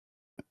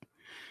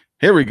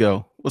Here we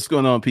go. What's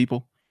going on,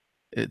 people?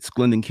 It's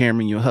Glendon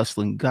Cameron, your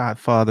hustling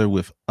godfather,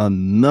 with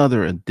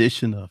another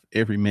edition of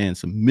Every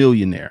Man's a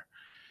Millionaire.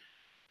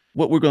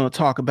 What we're going to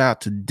talk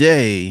about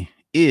today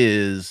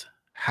is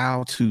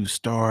how to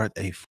start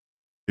a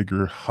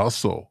figure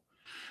hustle.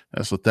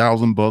 That's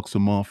 $1,000 a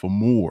month or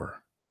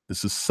more.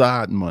 This is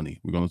side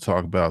money. We're going to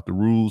talk about the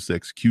rules, the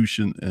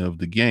execution of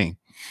the game.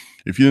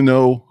 If you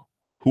know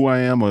who I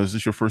am, or is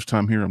this your first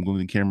time here, I'm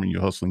Glendon Cameron,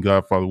 your hustling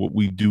godfather. What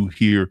we do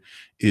here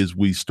is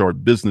we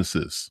start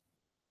businesses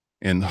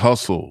and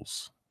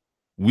hustles.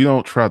 We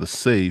don't try to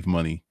save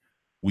money,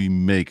 we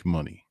make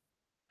money.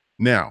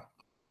 Now,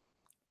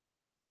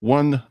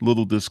 one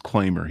little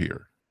disclaimer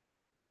here.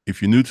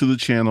 If you're new to the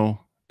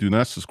channel, do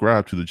not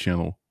subscribe to the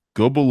channel.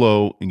 Go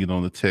below and get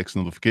on the text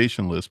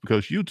notification list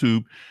because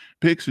YouTube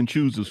picks and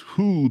chooses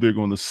who they're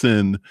going to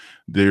send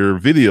their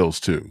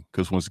videos to.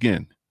 Because once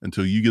again,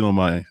 until you get on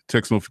my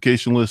text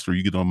notification list or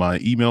you get on my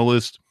email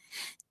list,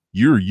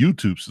 you're a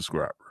YouTube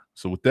subscriber.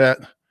 So with that,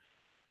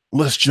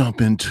 let's jump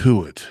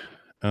into it.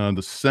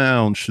 The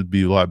sound should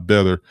be a lot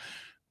better.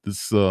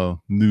 This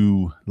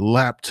new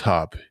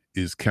laptop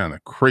is kind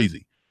of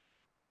crazy.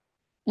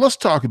 Let's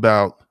talk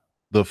about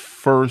the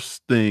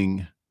first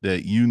thing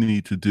that you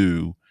need to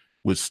do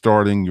with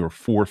starting your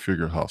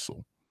four-figure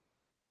hustle.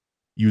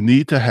 You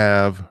need to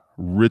have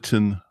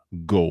written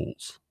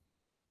goals.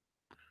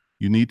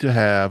 You need to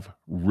have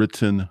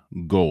written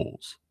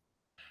goals.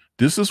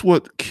 This is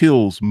what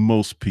kills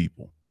most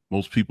people.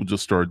 Most people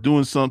just start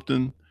doing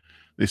something.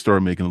 They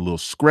start making a little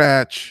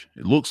scratch.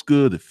 It looks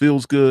good. It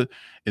feels good.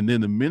 And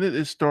then the minute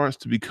it starts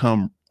to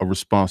become a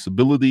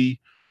responsibility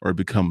or it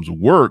becomes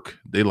work,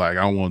 they like,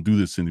 I don't want to do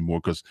this anymore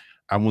because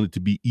I want it to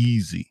be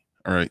easy.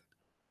 All right.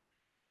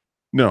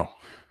 No.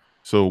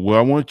 So what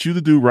I want you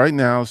to do right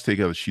now is take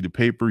out a sheet of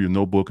paper, your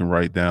notebook, and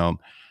write down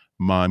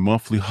my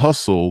monthly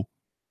hustle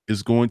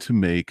is going to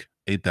make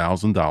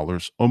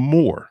 $1,000 or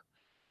more,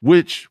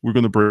 which we're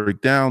going to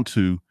break down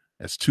to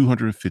as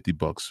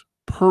 $250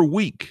 per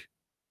week.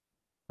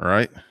 All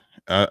right.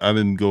 I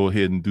didn't go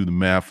ahead and do the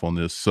math on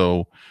this.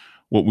 So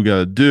what we got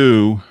to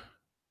do,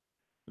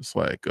 it's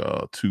like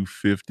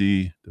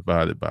 250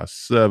 divided by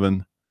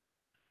 7.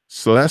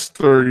 So that's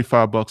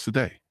 $35 a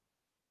day.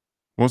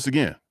 Once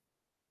again,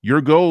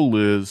 your goal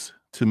is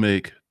to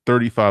make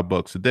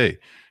 $35 a day.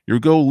 Your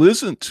goal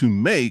isn't to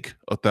make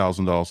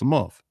 $1,000 a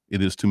month.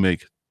 It is to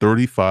make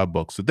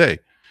 $35 a day.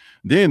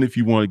 Then if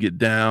you want to get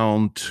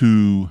down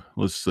to,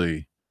 let's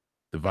say,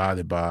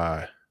 divided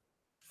by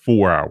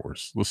 4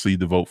 hours. Let's say you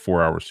devote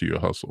 4 hours to your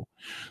hustle.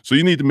 So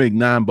you need to make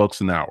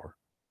 $9 an hour,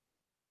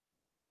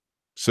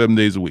 7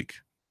 days a week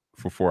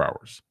for 4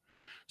 hours.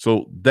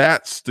 So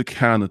that's the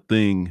kind of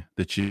thing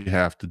that you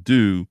have to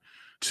do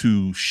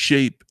to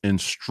shape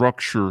and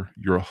structure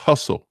your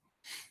hustle.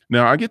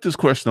 Now, I get this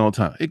question all the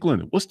time. Hey,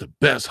 Glendon, what's the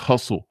best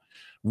hustle?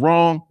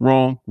 Wrong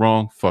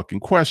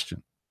fucking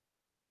question.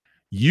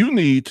 You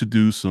need to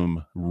do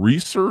some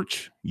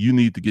research. You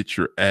need to get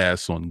your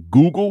ass on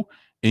Google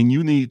and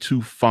you need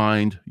to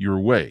find your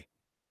way.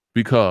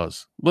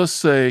 Because let's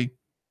say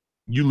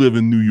you live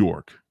in New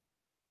York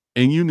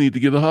and you need to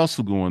get a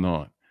hustle going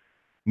on.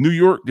 New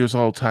York, there's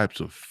all types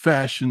of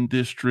fashion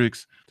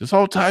districts. There's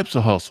all types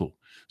of hustle.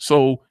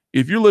 So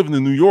if you're living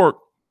in New York,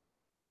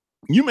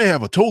 you may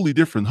have a totally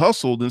different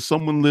hustle than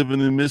someone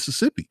living in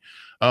Mississippi.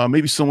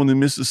 Maybe someone in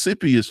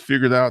Mississippi has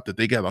figured out that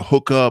they got to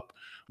hook up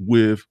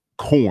with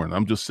corn.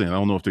 I'm just saying, I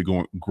don't know if they're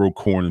going to grow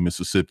corn in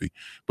Mississippi,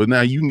 but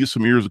now you can get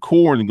some ears of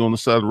corn and go on the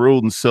side of the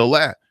road and sell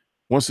that.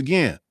 Once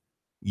again,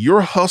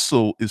 your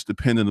hustle is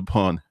dependent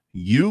upon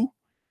you.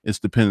 It's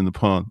dependent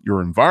upon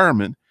your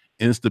environment,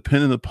 and it's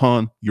dependent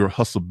upon your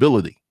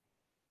hustleability.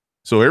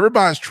 So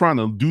everybody's trying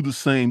to do the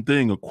same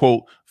thing, or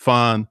quote,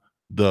 find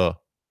the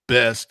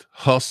best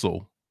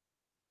hustle.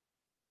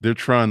 They're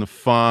trying to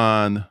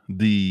find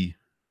the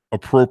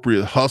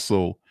appropriate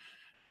hustle.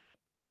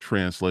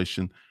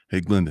 Translation,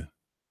 hey, Glendon,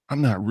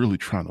 I'm not really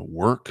trying to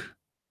work.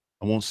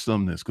 I want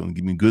something that's going to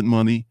give me good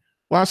money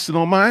while I sit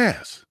on my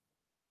ass.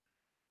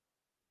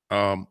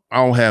 I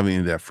don't have any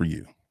of that for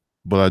you,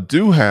 but I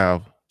do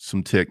have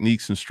some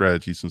techniques and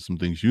strategies and some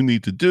things you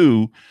need to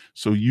do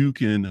so you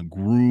can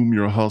groom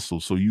your hustle,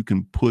 so you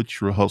can put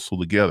your hustle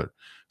together.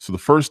 So the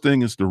first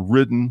thing is the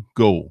written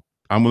goal.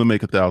 I'm going to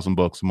make $1,000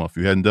 a month. If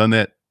you hadn't done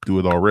that, do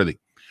it already.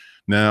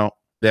 Now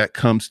that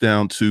comes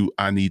down to,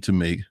 I need to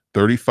make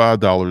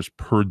 $35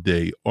 per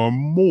day or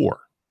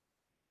more.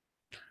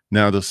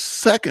 Now, the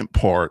second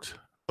part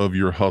of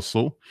your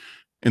hustle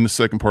and the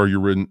second part of your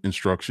written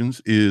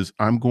instructions is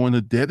I'm going to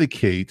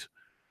dedicate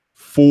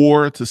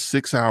 4 to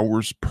 6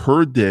 hours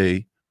per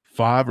day,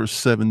 5 or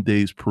 7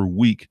 days per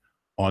week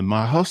on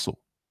my hustle.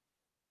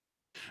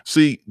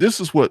 See, this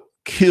is what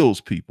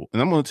kills people.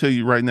 And I'm going to tell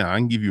you right now, I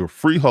can give you a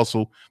free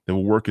hustle that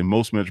will work in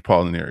most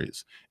metropolitan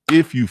areas.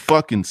 If you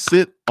fucking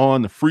sit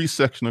on the free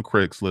section of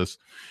Craigslist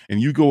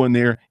and you go in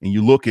there and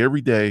you look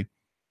every day,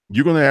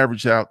 you're going to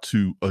average out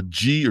to a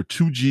G or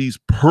 2 Gs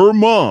per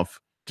month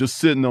just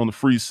sitting on the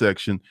free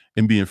section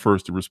and being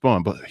first to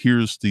respond. But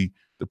here's the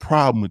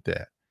problem with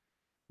that.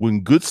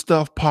 When good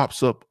stuff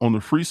pops up on the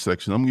free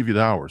section, I'm gonna give you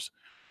the hours.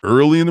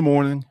 Early in the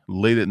morning,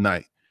 late at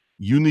night.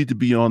 You need to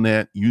be on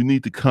that. You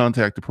need to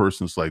contact the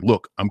person. It's like,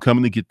 look, I'm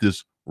coming to get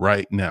this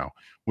right now.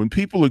 When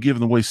people are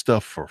giving away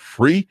stuff for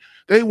free,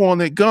 they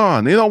want it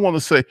gone. They don't want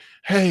to say,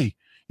 hey,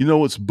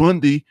 it's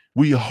Bundy.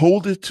 Will you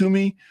hold it to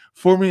me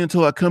for me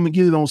until I come and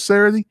get it on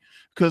Saturday?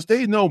 Because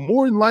they know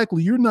more than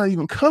likely you're not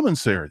even coming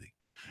Saturday.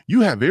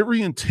 You have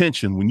every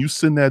intention when you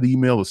send that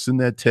email or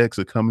send that text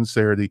or coming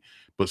Saturday,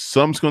 but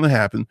something's going to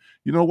happen.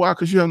 You know why?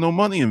 Because you have no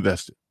money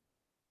invested.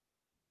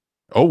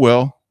 Oh,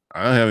 well,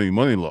 I don't have any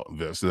money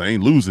invested. I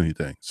ain't lose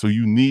anything. So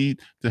you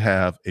need to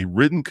have a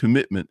written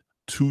commitment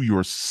to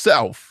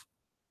yourself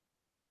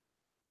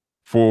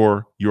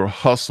for your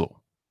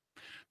hustle.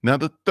 Now,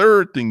 the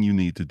third thing you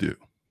need to do,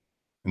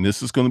 and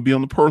this is going to be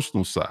on the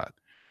personal side,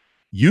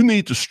 you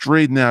need to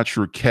straighten out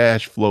your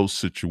cash flow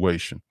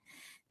situation.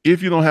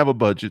 If you don't have a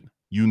budget,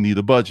 you need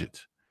a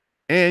budget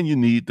and you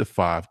need the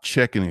 5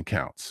 checking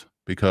accounts,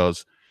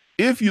 because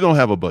if you don't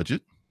have a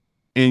budget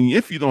and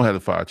if you don't have the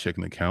 5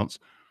 checking accounts,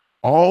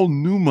 all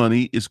new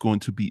money is going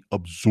to be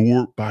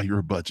absorbed by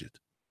your budget.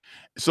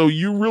 So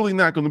you're really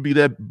not going to be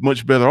that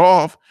much better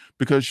off,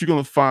 because you're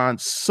going to find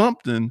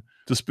something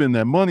to spend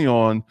that money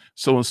on.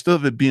 So instead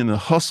of it being a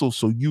hustle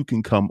so you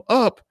can come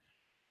up,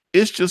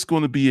 it's just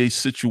going to be a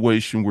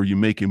situation where you're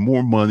making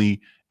more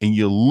money and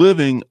you're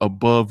living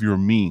above your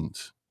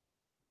means.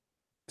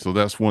 So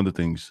that's one of the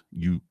things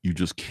you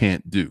just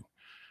can't do.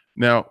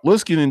 Now,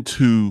 let's get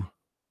into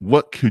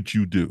what could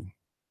you do.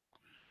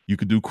 You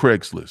could do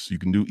Craigslist, you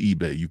can do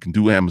eBay, you can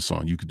do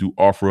Amazon, you could do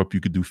OfferUp,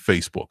 you could do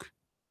Facebook.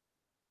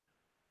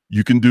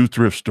 You can do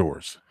thrift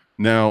stores.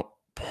 Now,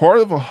 part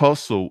of a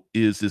hustle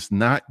is it's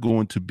not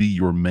going to be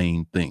your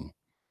main thing.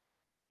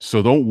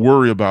 So don't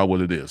worry about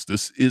what it is.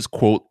 This is,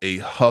 quote, a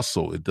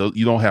hustle.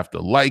 You don't have to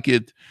like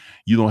it.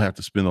 You don't have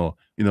to spend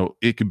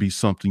it can be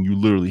something you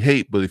literally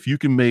hate, but if you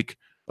can make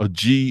a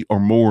G or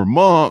more a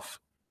month,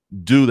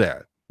 do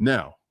that.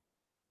 Now,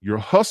 your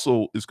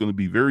hustle is going to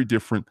be very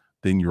different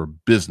than your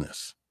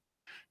business.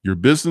 Your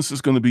business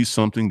is going to be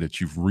something that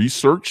you've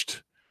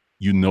researched.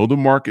 You know the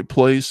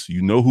marketplace.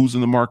 You know who's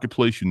in the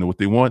marketplace. You know what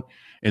they want.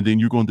 And then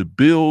you're going to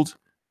build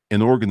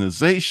an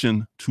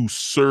organization to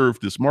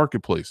serve this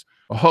marketplace.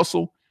 A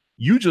hustle,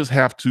 you just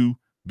have to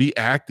be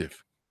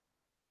active.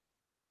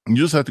 You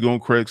just have to go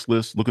on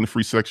Craigslist, look in the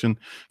free section,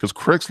 because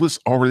Craigslist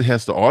already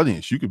has the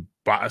audience. You could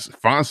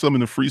find some in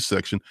the free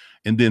section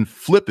and then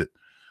flip it.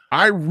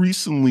 I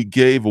recently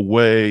gave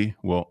away,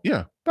 about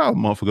a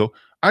month ago,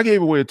 I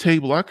gave away a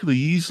table I could have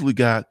easily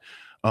got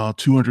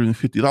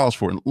 $250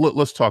 for. And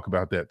let's talk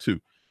about that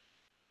too.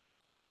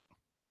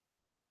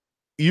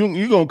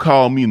 You're going to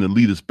call me an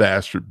elitist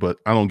bastard, but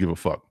I don't give a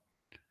fuck.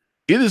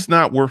 It is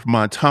not worth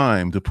my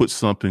time to put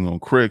something on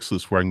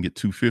Craigslist where I can get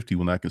 $250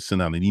 when I can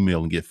send out an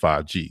email and get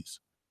 5 Gs.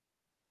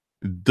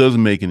 It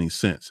doesn't make any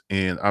sense.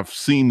 And I've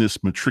seen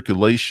this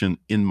matriculation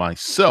in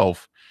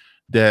myself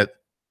that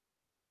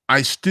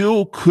I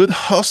still could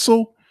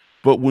hustle,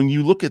 but when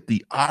you look at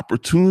the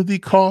opportunity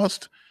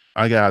cost,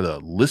 I got to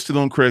list it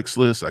on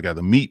Craigslist. I got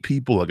to meet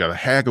people. I got to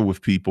haggle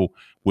with people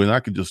when I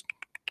could just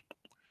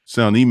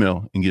send an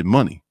email and get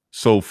money.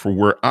 So for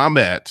where I'm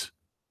at,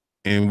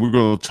 and we're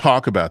going to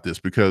talk about this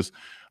because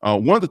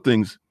one of the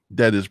things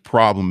that is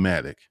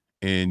problematic,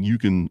 and you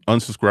can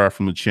unsubscribe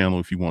from the channel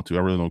if you want to. I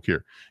really don't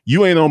care.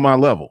 You ain't on my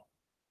level.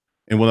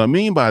 And what I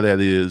mean by that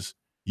is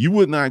you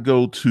would not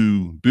go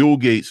to Bill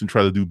Gates and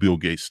try to do Bill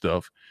Gates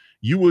stuff.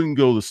 You wouldn't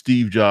go to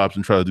Steve Jobs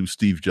and try to do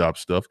Steve Jobs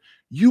stuff.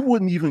 You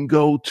wouldn't even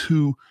go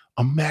to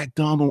a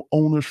McDonald's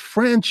owner's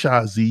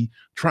franchisee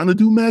trying to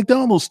do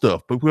McDonald's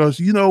stuff,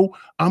 because,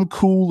 I'm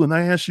cool and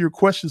I answer your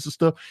questions and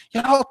stuff.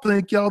 Y'all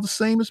think y'all the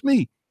same as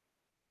me.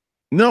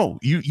 No,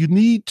 you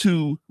need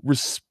to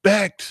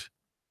respect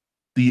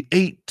the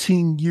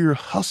 18-year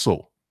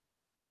hustle.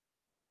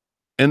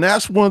 And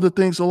that's one of the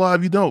things a lot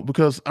of you don't,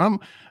 because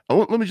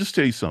let me just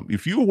tell you something.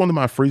 If you're one of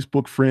my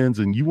Facebook friends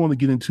and you want to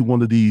get into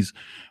one of these,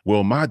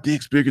 well, my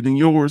dick's bigger than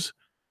yours,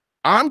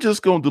 I'm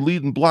just going to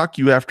delete and block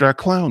you after I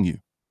clown you.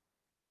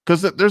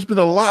 Because there's been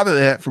a lot of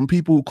that from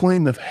people who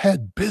claim they've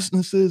had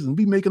businesses and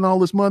be making all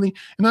this money.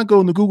 And I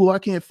go into Google, I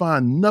can't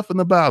find nothing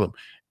about them.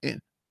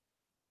 And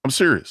I'm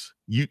serious.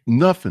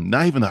 Nothing,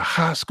 not even a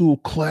high school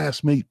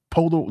classmate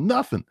photo,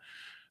 nothing.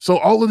 So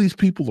all of these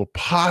people are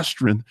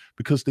posturing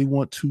because they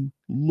want to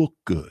look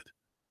good,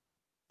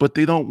 but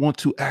they don't want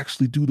to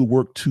actually do the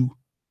work to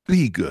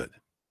be good.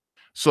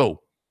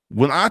 So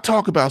when I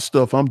talk about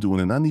stuff I'm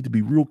doing, and I need to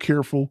be real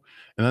careful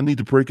and I need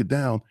to break it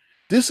down,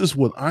 this is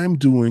what I'm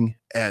doing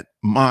at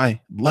my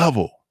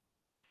level.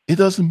 It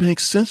doesn't make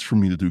sense for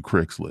me to do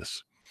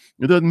Craigslist.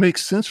 It doesn't make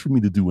sense for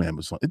me to do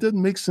Amazon. It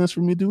doesn't make sense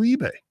for me to do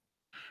eBay,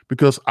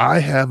 because I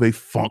have a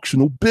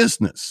functional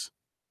business.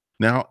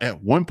 Now,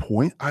 at one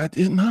point, I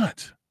did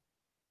not.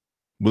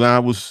 When I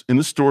was in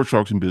the storage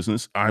auction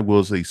business, I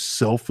was a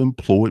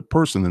self-employed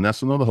person, and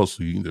that's another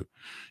hustle you can do.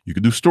 You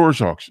can do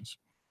storage auctions.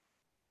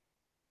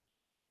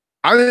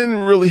 I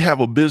didn't really have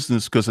a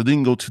business because I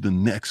didn't go to the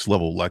next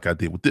level like I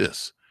did with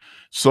this.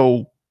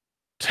 So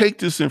take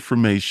this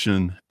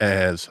information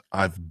as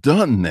I've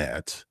done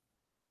that,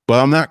 but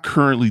I'm not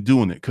currently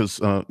doing it because,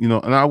 and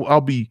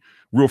I'll be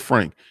real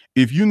frank.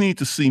 If you need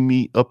to see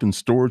me up in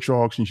storage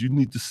auctions, you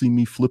need to see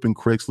me flipping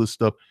Craigslist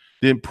stuff,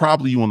 then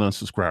probably you want to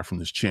unsubscribe from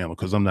this channel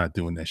because I'm not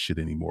doing that shit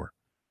anymore.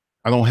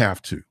 I don't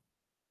have to.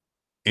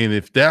 And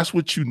if that's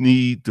what you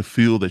need to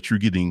feel that you're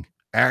getting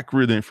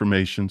accurate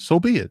information, so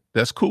be it.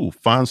 That's cool.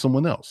 Find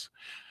someone else.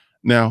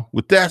 Now,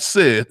 with that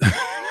said,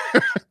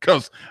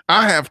 because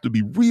I have to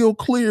be real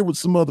clear with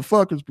some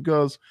motherfuckers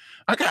because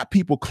I got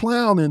people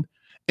clowning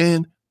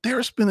and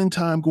they're spending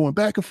time going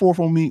back and forth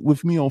on me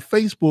with me on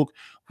Facebook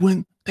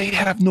when they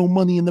have no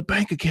money in the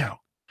bank account.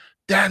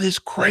 That is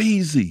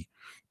crazy.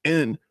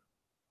 And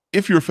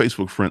if you're a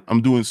Facebook friend,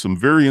 I'm doing some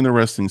very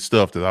interesting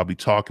stuff that I'll be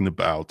talking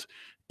about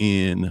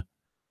in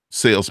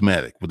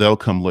Salesmatic, but that'll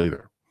come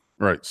later.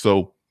 All right.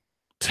 So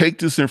take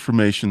this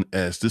information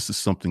as this is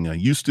something I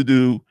used to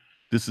do.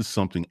 This is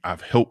something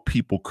I've helped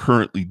people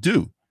currently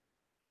do.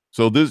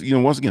 So this,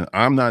 once again,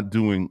 I'm not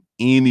doing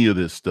any of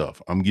this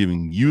stuff. I'm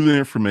giving you the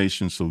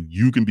information so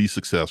you can be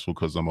successful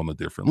because I'm on a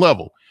different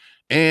level.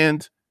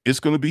 And it's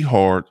going to be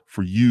hard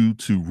for you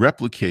to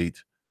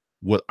replicate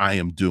what I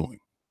am doing.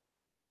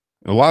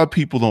 A lot of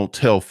people don't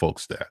tell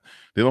folks that.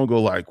 They don't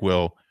go like,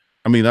 well,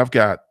 I've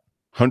got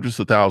hundreds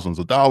of thousands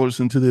of dollars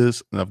into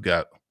this and I've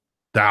got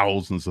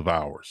thousands of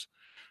hours.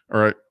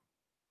 All right.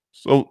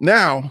 So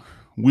now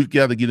we've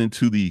got to get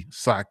into the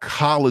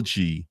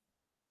psychology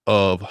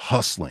of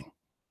hustling.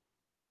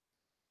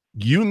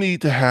 You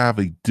need to have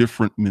a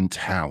different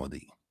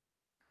mentality.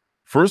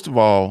 First of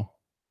all,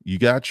 you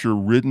got your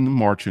written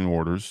marching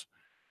orders.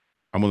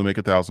 I'm going to make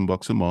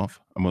 $1,000 a month.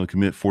 I'm going to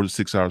commit 4 to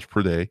 6 hours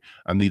per day.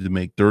 I need to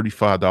make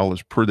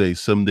 $35 per day,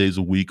 7 days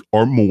a week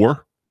or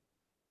more.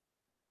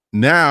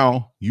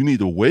 Now you need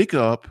to wake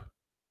up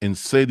and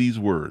say these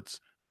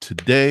words.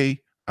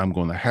 Today, I'm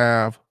going to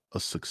have a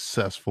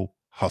successful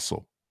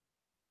hustle.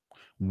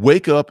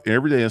 Wake up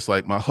every day. It's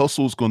like my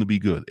hustle is going to be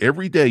good.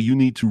 Every day you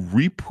need to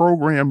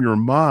reprogram your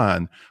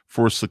mind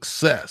for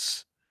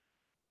success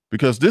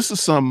because this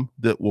is something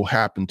that will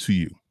happen to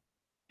you.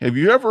 Have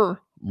you ever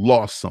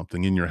lost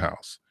something in your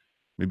house?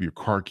 Maybe your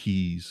car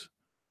keys,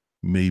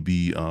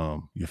 maybe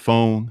your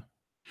phone.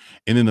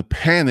 And in the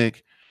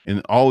panic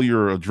and all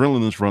your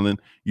adrenaline is running,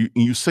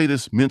 you say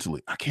this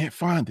mentally, I can't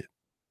find it.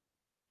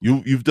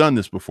 You've done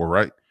this before,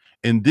 right?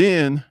 And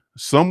then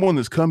someone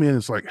has come in,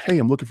 it's like, hey,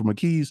 I'm looking for my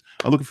keys,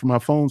 I'm looking for my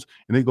phones,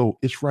 and they go,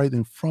 it's right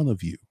in front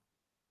of you.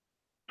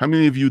 How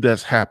many of you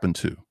that's happened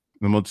to? And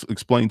I'm going to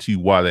explain to you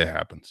why that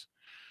happens.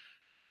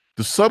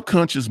 The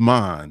subconscious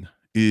mind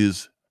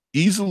is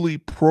easily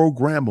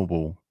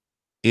programmable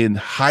in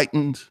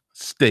heightened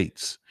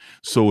states.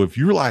 So if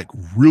you're like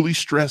really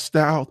stressed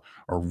out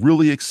or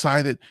really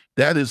excited,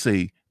 that is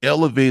a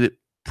elevated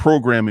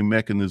programming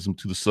mechanism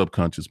to the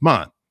subconscious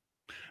mind.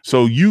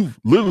 So you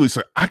literally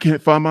say, I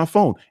can't find my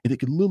phone. And it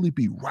can literally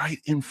be right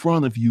in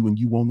front of you and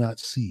you will not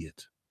see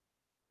it.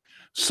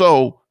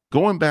 So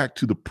going back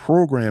to the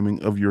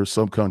programming of your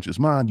subconscious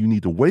mind, you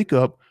need to wake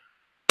up.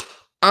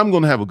 I'm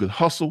going to have a good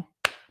hustle.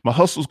 My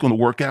hustle is going to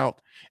work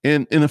out.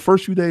 And in the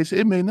first few days,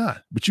 it may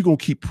not, but you're going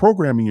to keep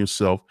programming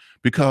yourself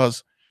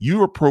because you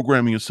are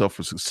programming yourself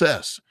for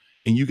success.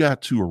 And you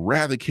got to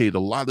eradicate a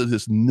lot of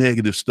this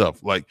negative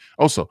stuff. Like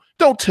also,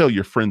 don't tell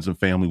your friends and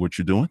family what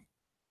you're doing.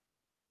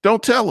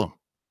 Don't tell them.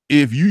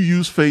 If you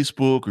use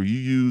Facebook or you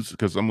use,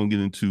 because I'm going to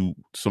get into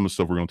some of the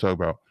stuff we're going to talk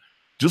about,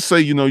 just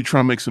say, you're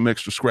trying to make some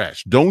extra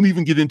scratch. Don't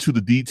even get into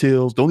the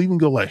details. Don't even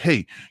go like,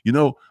 hey,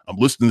 I'm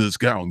listening to this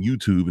guy on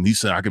YouTube and he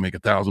said I can make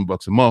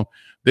 $1,000 a month.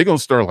 They're going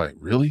to start like,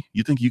 really?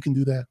 You think you can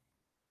do that?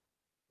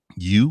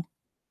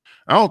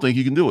 I don't think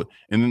you can do it.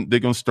 And then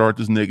they're going to start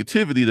this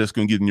negativity that's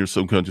going to get in your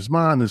subconscious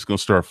mind. That's going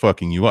to start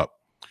fucking you up.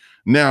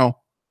 Now,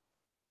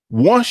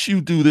 once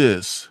you do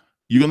this,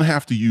 you're going to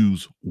have to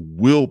use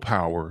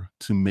willpower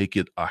to make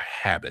it a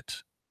habit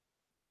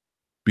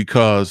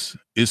because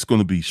it's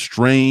going to be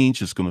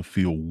strange. It's going to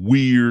feel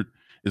weird.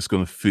 It's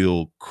going to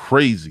feel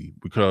crazy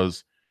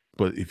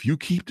but if you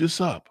keep this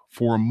up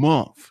for a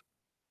month,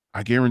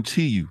 I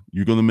guarantee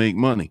you're going to make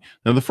money.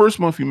 Now, the first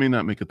month, you may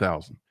not make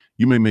 1,000.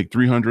 You may make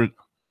 300.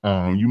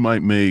 You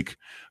might make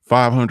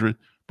 500.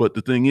 But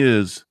the thing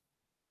is,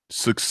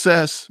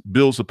 success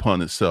builds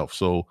upon itself.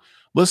 So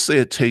let's say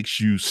it takes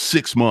you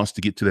 6 months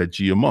to get to that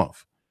G a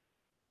month.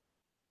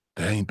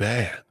 That ain't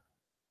bad.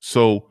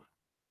 So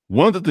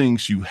one of the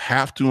things you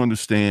have to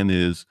understand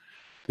is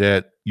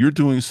that you're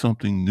doing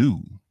something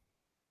new.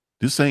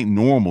 This ain't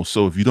normal.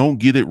 So if you don't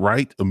get it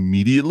right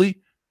immediately,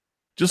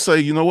 just say,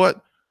 you know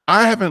what?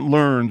 I haven't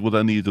learned what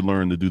I need to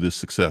learn to do this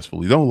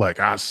successfully. Don't like,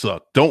 I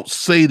suck. Don't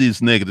say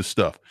this negative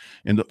stuff.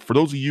 And for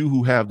those of you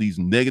who have these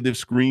negative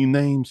screen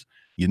names,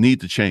 you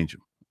need to change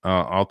them.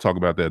 I'll talk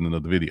about that in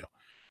another video.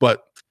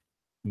 But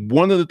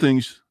one of the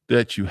things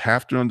that you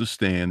have to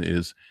understand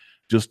is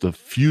just a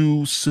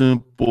few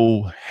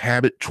simple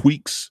habit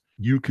tweaks,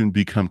 you can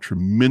become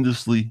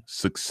tremendously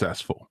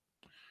successful.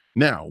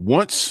 Now,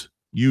 once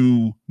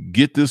you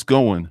get this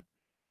going,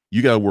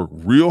 you got to work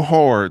real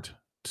hard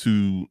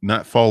to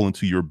not fall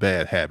into your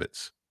bad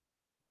habits.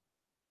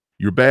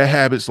 Your bad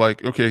habits,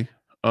 like, okay,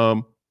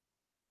 um,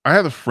 I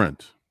had a friend,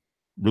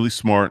 really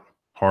smart,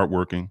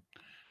 hardworking,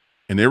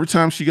 and every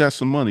time she got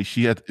some money,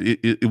 she had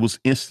it was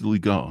instantly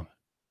gone.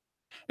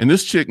 And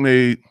this chick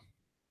made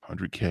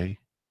 100K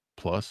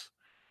plus.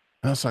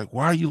 And I was like,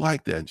 why are you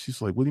like that? And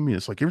she's like, what do you mean?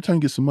 It's like every time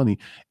you get some money,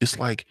 it's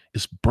like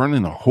it's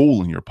burning a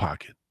hole in your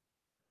pocket.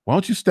 Why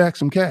don't you stack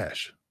some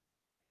cash?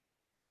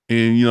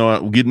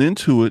 And getting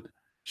into it,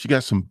 she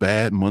got some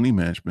bad money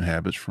management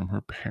habits from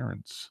her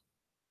parents.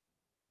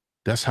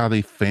 That's how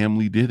they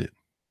family did it.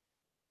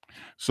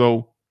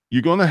 So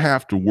you're going to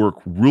have to work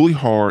really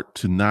hard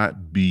to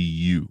not be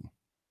you.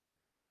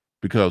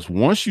 Because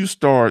once you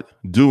start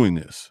doing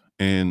this,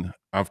 and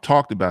I've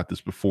talked about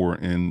this before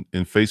in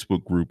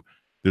Facebook group,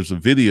 there's a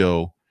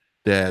video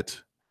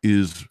that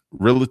is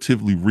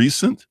relatively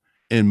recent,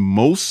 and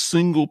most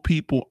single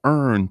people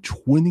earn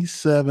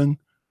 27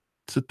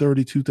 to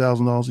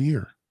 $32,000 a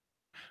year,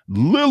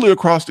 literally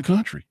across the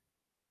country.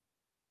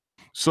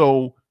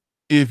 So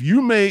if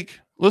you make,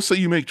 let's say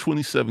you make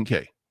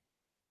 27K,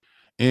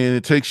 and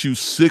it takes you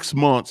 6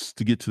 months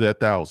to get to that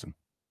thousand.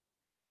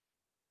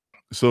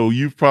 So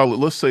you've probably,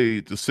 let's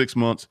say the 6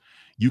 months,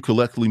 you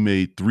collectively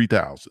made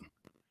 3,000.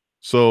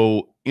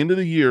 So end of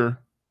the year,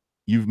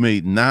 you've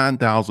made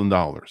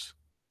 $9,000.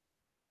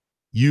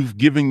 You've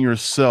given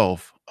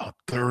yourself a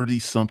 30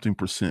 something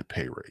percent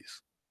pay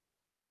raise.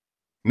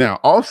 Now,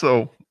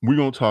 also, we're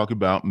going to talk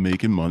about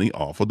making money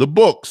off of the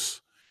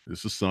books.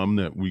 This is something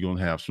that we're going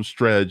to have some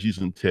strategies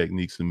and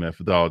techniques and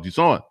methodologies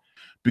on,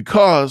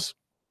 because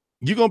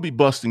you're going to be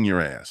busting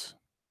your ass.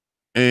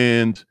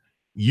 And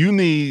you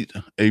need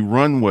a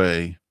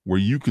runway where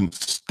you can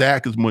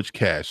stack as much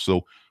cash.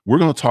 So we're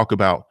going to talk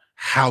about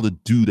how to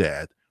do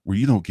that where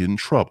you don't get in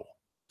trouble.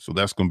 So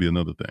that's going to be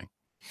another thing.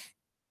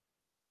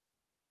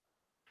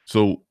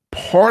 So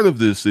part of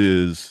this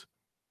is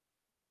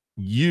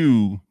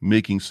you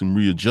making some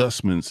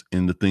readjustments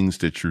in the things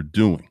that you're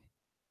doing.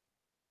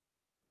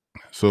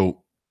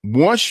 So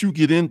once you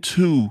get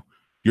into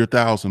your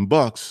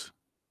 $1,000,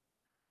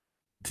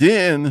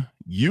 then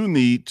you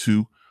need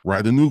to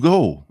write a new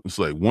goal. It's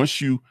like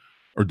once you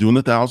are doing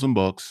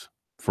 $1,000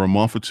 for a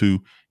month or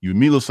two, you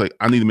immediately say,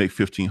 I need to make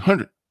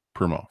 1,500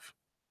 per month.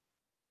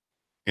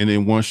 And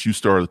then once you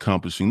start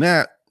accomplishing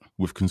that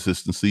with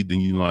consistency, then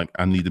you're like,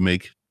 I need to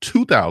make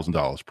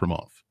 $2,000 per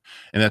month.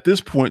 And at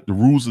this point, the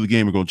rules of the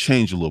game are going to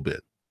change a little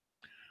bit.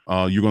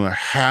 You're going to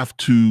have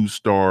to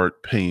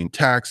start paying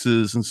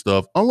taxes and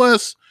stuff,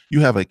 unless you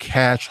have a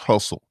cash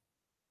hustle.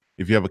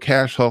 If you have a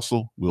cash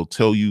hustle, we'll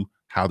tell you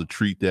how to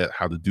treat that,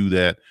 how to do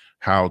that,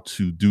 how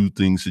to do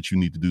things that you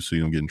need to do so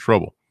you don't get in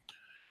trouble.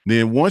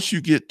 Then once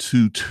you get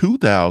to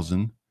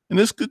 2,000, and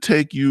this could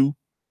take you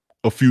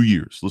a few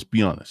years, let's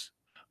be honest.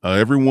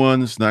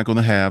 Everyone is not going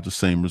to have the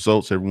same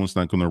results. Everyone's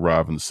not going to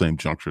arrive in the same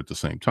juncture at the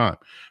same time.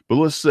 But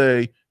let's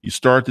say you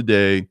start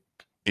today,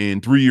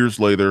 and 3 years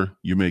later,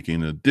 you're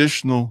making an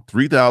additional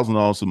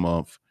 $3,000 a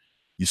month.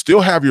 You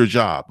still have your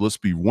job. Let's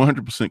be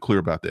 100% clear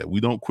about that.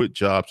 We don't quit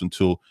jobs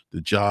until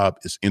the job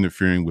is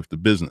interfering with the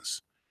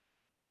business.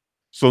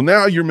 So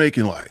now you're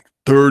making like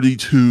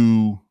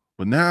 32,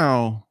 but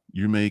now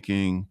you're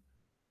making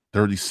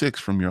 36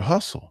 from your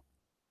hustle.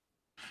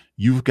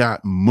 You've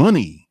got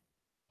money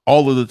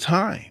all of the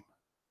time.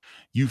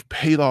 You've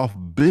paid off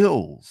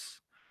bills.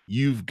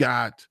 You've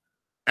got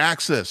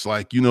access.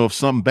 Like, if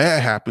something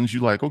bad happens,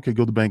 you're like, okay,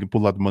 go to the bank and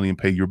pull out the money and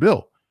pay your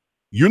bill.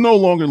 You're no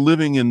longer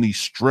living in the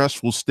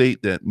stressful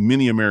state that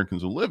many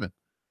Americans are living.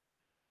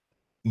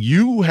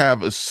 You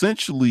have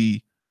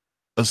essentially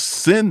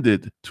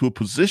ascended to a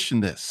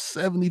position that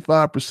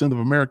 75% of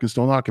Americans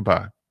don't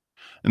occupy.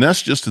 And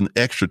that's just an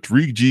extra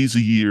 3 G's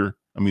a year.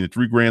 I mean,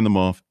 3 grand a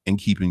month, and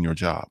keeping your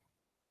job.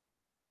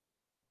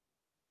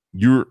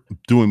 You're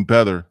doing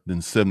better than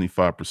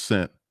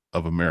 75%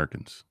 of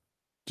Americans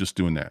just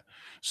doing that.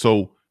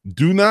 So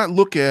do not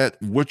look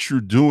at what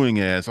you're doing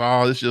as,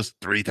 oh, it's just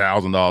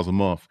 $3,000 a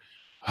month.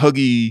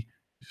 Huggy,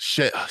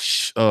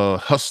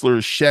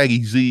 hustler,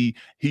 Shaggy Z,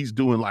 he's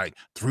doing like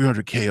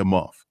 300K a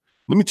month.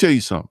 Let me tell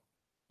you something.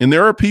 And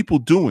there are people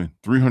doing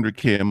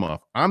 300K a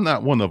month. I'm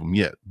not one of them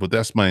yet, but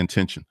that's my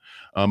intention.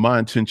 My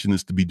intention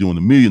is to be doing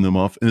 $1 million a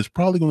month, and it's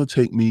probably going to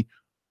take me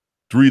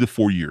 3 to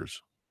 4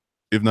 years,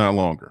 if not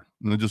longer.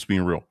 And I'm just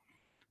being real.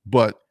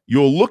 But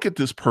you'll look at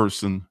this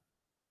person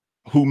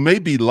who may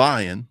be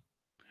lying,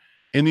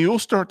 and you'll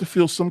start to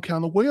feel some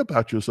kind of way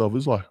about yourself.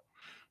 It's like,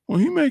 well,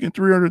 he's making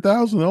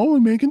 300,000, only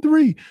making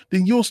 3.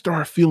 Then you'll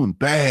start feeling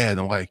bad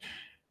and like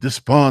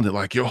despondent,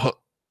 like,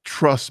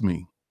 trust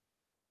me,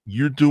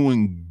 you're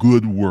doing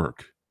good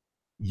work.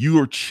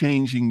 You are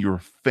changing your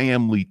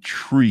family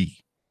tree.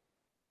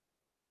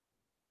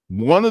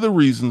 One of the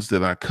reasons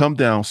that I come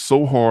down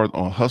so hard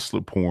on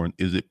hustler porn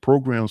is it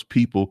programs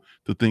people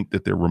to think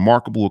that their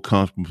remarkable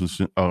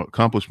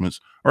accomplishments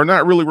are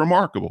not really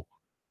remarkable.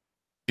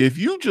 If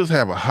you just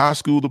have a high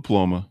school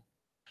diploma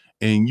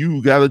and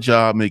you got a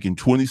job making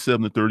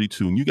 27 to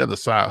 32 and you got a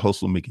side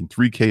hustle making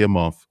 3K a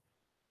month,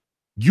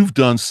 you've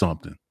done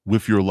something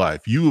with your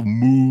life. You have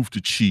moved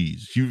to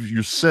cheese.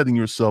 You're setting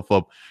yourself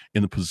up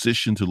in a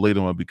position to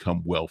later on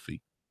become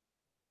wealthy.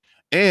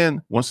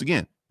 And once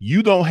again,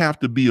 you don't have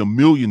to be a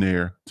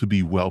millionaire to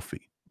be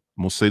wealthy.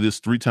 I'm going to say this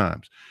 3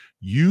 times.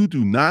 You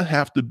do not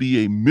have to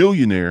be a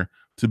millionaire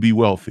to be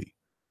wealthy.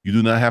 You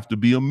do not have to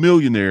be a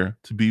millionaire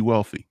to be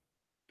wealthy.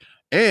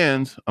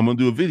 And I'm going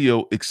to do a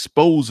video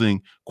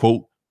exposing,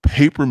 quote,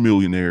 paper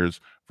millionaires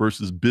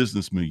versus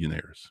business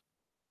millionaires.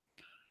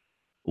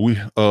 We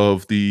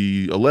of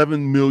the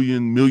 11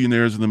 million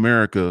millionaires in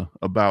America,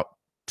 about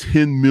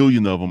 10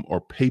 million of them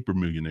are paper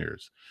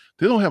millionaires.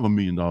 They don't have $1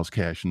 million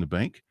cash in the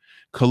bank.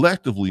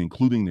 Collectively,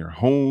 including their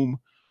home,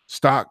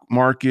 stock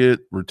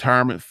market,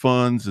 retirement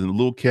funds, and a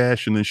little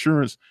cash and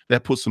insurance,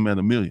 that puts them at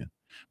 1 million.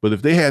 But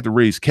if they had to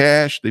raise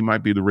cash, they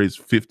might be able to raise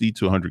 50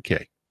 to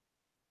 100K.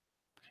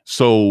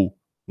 So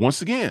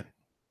once again,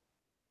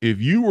 if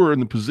you were in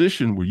the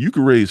position where you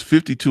could raise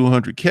 50 to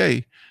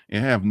 100K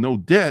and have no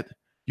debt,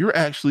 you're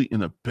actually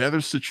in a better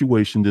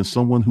situation than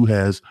someone who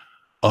has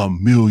 $1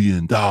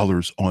 million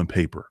on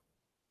paper.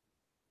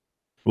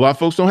 A lot of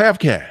folks don't have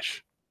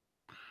cash.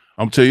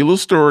 I'm gonna tell you a little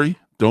story.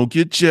 Don't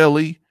get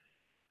jelly.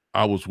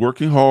 I was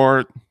working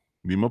hard.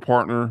 Me and my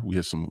partner, we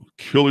had some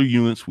killer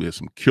units. We had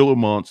some killer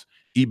months.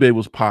 eBay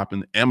was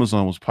popping.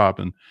 Amazon was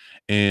popping.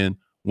 And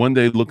one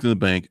day, looked in the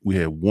bank, we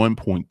had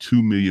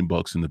 1.2 million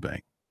bucks in the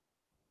bank.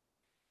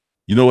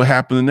 You know what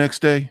happened the next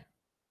day?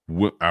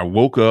 I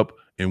woke up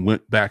and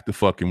went back to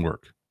fucking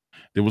work.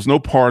 There was no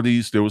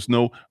parties. There was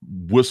no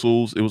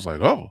whistles. It was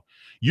like, oh,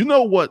 you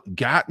know what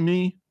got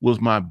me was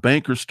my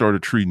banker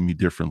started treating me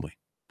differently.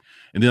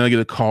 And then I get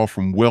a call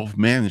from wealth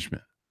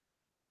management.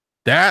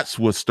 That's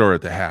what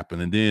started to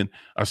happen. And then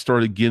I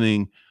started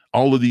getting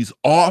all of these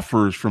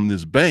offers from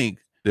this bank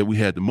that we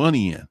had the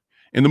money in.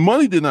 And the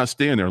money did not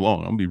stay in there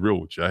long. I'm gonna be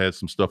real with you. I had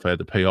some stuff I had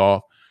to pay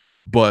off,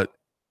 but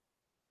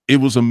it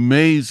was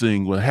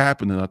amazing what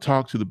happened. And I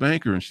talked to the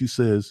banker and she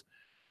says,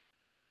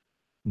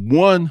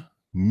 $1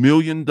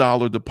 million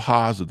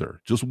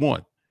depositor, just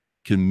one,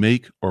 can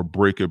make or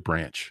break a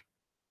branch.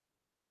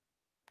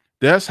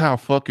 That's how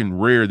fucking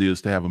rare it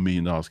is to have $1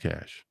 million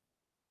cash.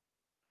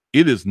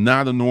 It is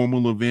not a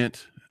normal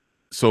event.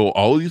 So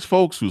all of these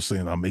folks who are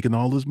saying, I'm making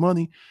all this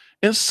money,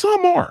 and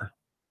some are.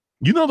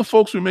 You know the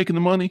folks who are making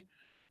the money?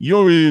 You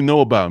don't really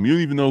know about them. You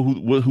don't even know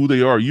who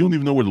they are. You don't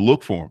even know where to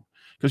look for them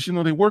because,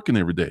 they're working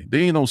every day.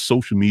 They ain't on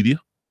social media.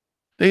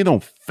 They ain't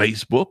on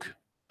Facebook.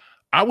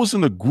 I was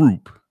in a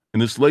group,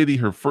 and this lady,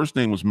 her first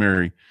name was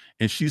Mary,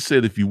 and she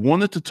said if you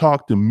wanted to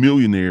talk to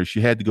millionaires,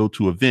 you had to go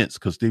to events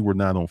because they were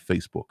not on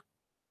Facebook.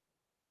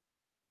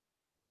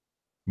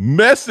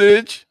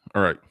 Message.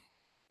 All right.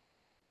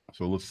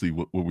 So let's see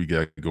what we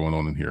got going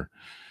on in here.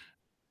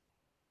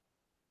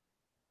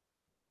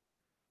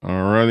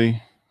 All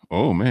righty.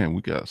 Oh, man,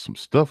 we got some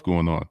stuff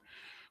going on.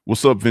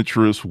 What's up,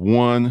 Venturous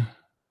One?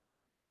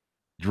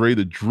 Dre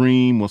the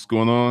Dream, what's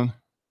going on?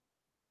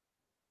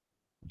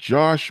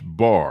 Josh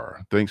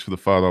Barr, thanks for the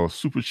 $5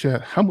 super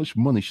chat. How much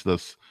money should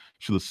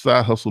a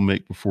side hustle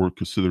make before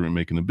considering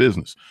making a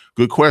business?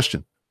 Good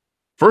question.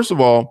 First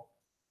of all,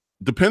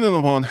 depending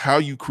upon how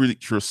you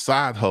create your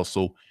side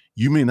hustle,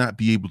 you may not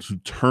be able to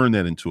turn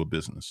that into a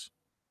business.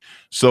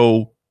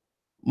 So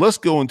let's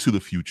go into the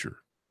future.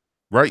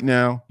 Right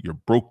now, you're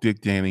broke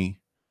dick Danny,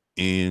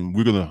 and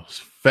we're going to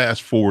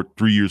fast forward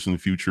 3 years in the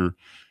future.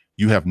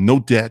 You have no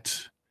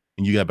debt,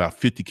 and you got about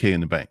 50K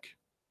in the bank.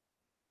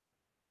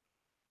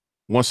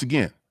 Once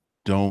again,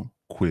 don't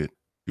quit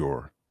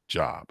your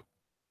job.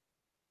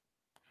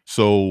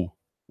 So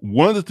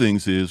one of the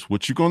things is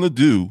what you're going to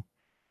do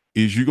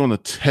is you're going to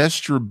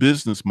test your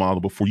business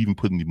model before you even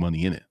put any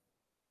money in it.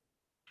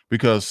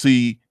 Because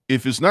see,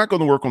 if it's not going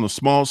to work on a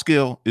small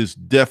scale, it's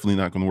definitely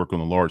not going to work on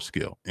a large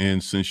scale.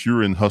 And since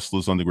you're in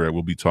Hustlers Undergrad,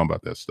 we'll be talking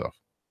about that stuff.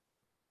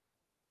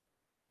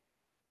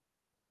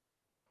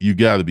 You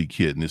got to be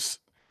kidding. It's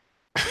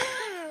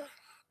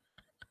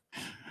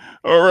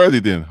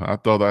alrighty then. I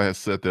thought I had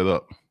set that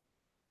up.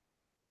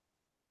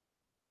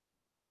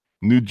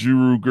 New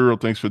Juru girl,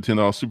 thanks for the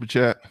 $10 super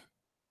chat.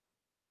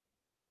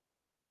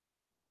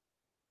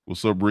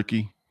 What's up,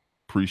 Ricky?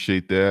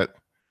 Appreciate that.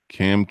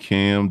 Cam,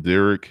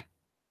 Derek,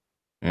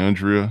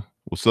 Andrea.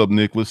 What's up,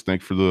 Nicholas?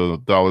 Thanks for the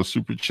 $1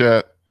 super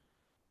chat.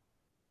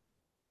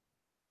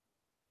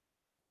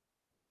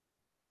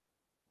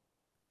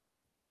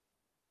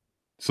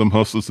 Some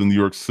hustlers in New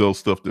York sell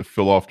stuff that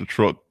fell off the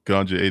truck.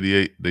 Ganja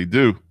 88. They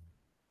do.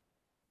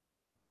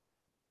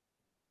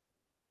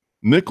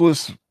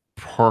 Nicholas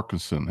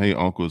Parkinson. Hey,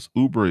 Uncle, is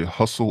Uber a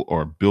hustle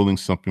or building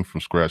something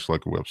from scratch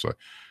like a website?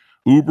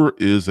 Uber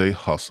is a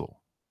hustle.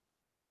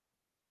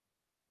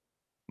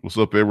 What's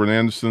up, Edward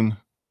Anderson?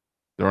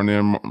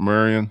 Darnell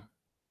Marion?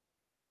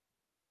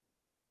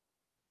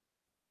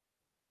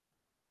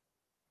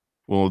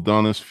 Well,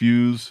 Adonis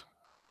Fuse.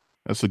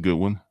 That's a good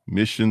one.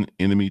 Mission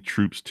Enemy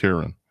Troops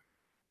Terran.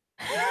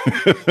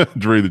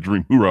 Dre the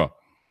Dream. Hoorah.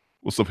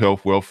 What's up,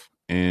 Health, Wealth,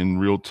 and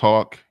Real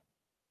Talk?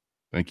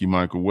 Thank you,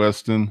 Michael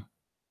Weston.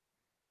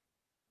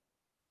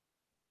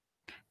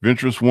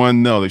 Venturous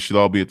One, no, they should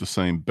all be at the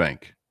same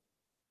bank.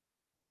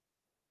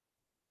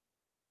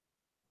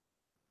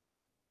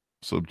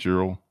 What's up,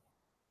 Gerald?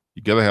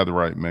 You got to have the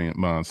right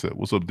mindset.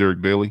 What's up,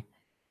 Derek Bailey?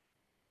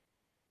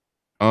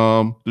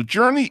 The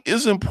journey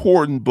is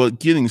important, but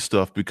getting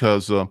stuff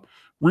because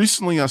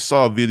recently I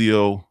saw a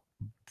video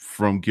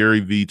from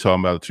Gary Vee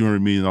talking about a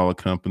 $200 million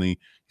company.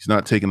 He's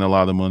not taking a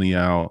lot of money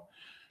out.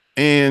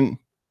 And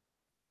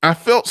I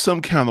felt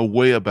some kind of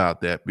way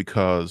about that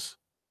because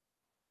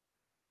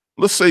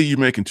let's say you're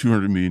making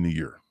 200 million a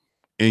year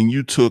and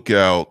you took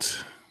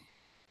out,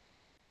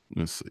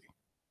 let's see,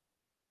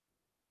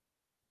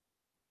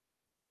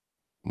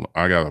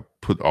 I got to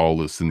put all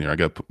this in there. I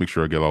got to make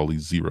sure I get all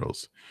these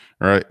zeros.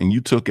 All right. And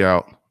you took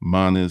out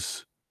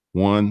minus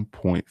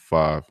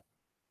 1.5.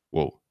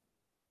 Whoa,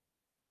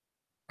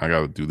 I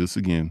got to do this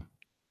again.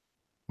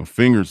 My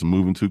fingers are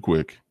moving too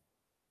quick.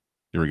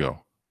 Here we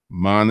go.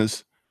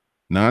 Minus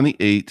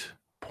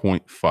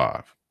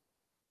 98.5.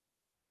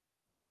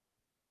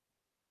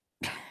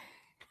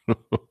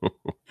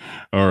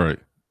 All right.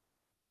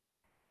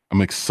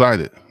 I'm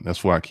excited.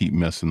 That's why I keep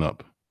messing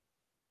up.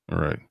 All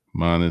right.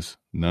 Minus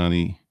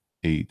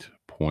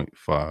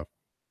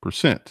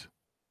 98.5%.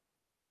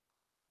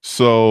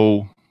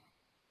 So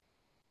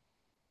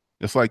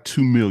it's like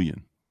 2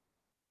 million.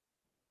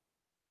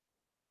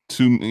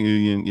 2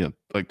 million, yeah,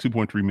 like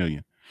 2.3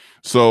 million.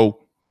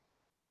 So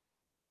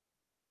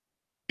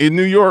in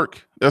New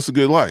York, that's a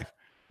good life.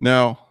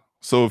 Now,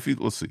 so if you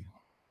let's see,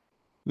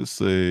 let's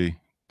say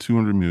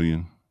 200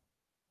 million.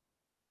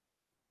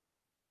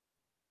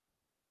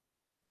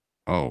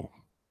 Oh,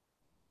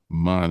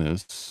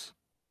 minus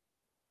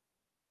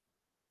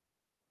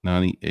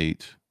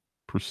 98%,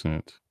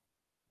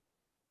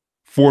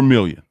 4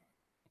 million.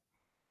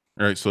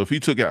 All right. So if he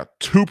took out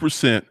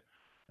 2%,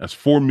 that's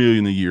 4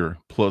 million a year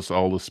plus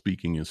all the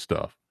speaking and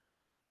stuff.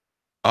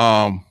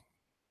 Um,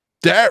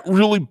 that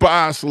really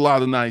buys a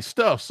lot of nice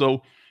stuff.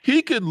 So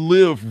he could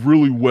live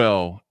really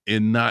well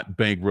and not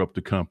bankrupt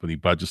the company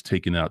by just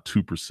taking out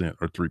 2%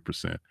 or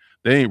 3%.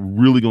 They ain't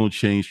really going to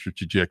change the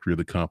trajectory of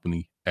the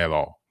company at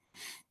all.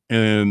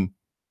 And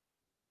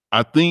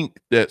I think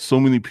that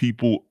so many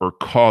people are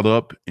caught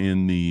up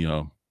in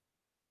the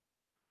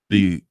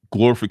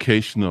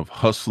glorification of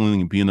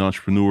hustling and being an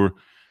entrepreneur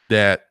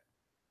that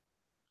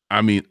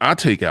I mean, I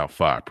take out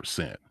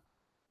 5%.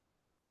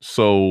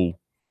 So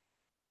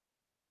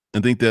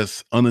I think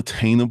that's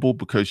unattainable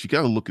because you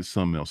got to look at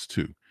something else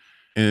too.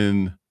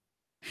 And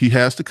he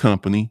has the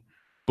company,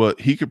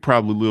 but he could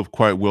probably live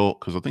quite well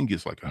because I think he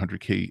gets like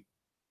 100K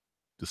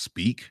to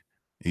speak.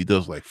 He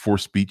does like 4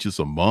 speeches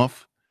a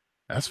month.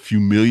 That's a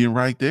few million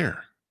right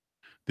there.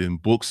 Then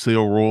book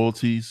sale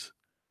royalties.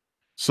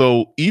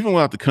 So even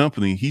without the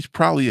company, he's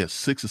probably at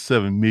 6 or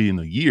 7 million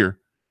a year.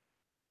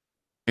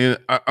 And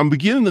I'm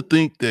beginning to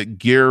think that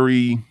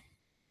Gary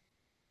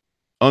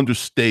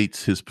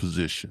understates his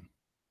position.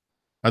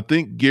 I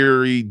think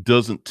Gary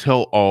doesn't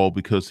tell all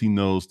because he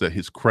knows that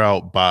his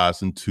crowd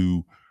buys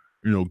into,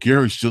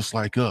 Gary's just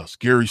like us.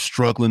 Gary's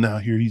struggling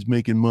out here. He's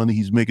making money.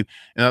 He's making,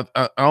 and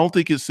I don't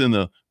think it's in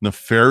a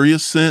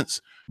nefarious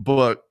sense,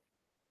 but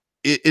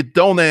it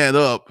don't add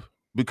up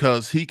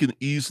because he can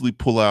easily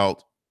pull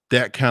out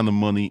that kind of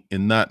money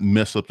and not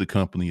mess up the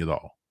company at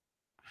all.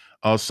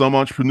 Some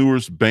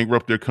entrepreneurs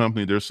bankrupt their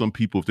company. There's some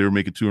people, if they were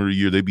making 200 a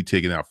year, they'd be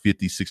taking out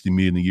 50, 60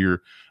 million a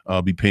year,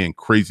 be paying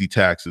crazy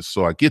taxes.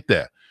 So I get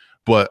that.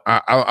 But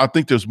I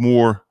think there's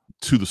more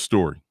to the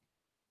story.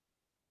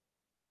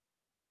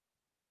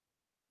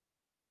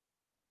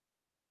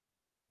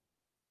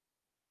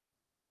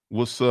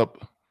 What's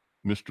up,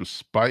 Mr.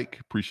 Spike?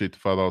 Appreciate the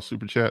 $5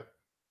 super chat.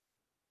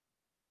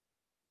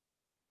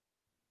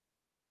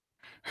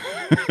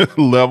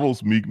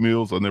 Levels, Meek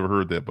Mills. I never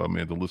heard that, but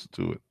man, to listen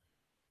to it.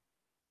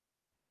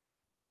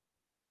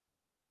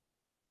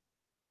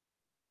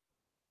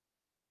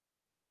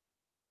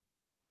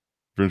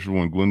 Venture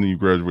one, Glendon, you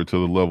graduate to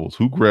the levels.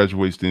 Who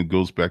graduates then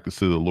goes back to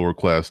sit at a lower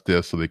class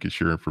desk so they can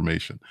share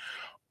information?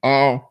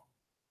 Uh,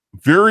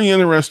 Very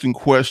interesting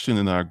question,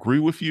 and I agree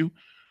with you.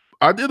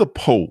 I did a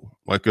poll,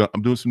 like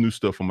I'm doing some new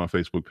stuff on my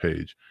Facebook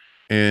page,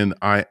 and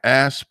I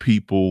asked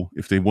people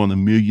if they won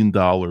 $1 million,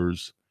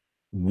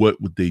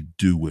 what would they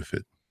do with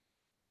it?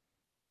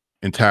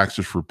 And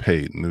taxes were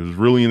paid. And there was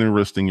really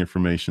interesting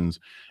information.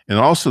 And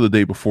also the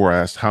day before, I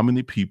asked how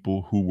many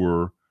people who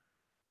were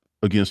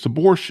against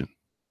abortion.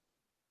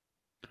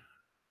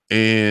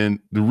 And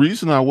the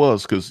reason I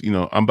was, because,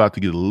 I'm about to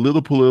get a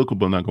little political,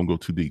 but I'm not going to go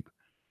too deep.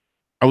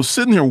 I was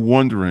sitting here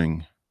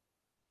wondering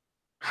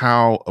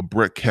how a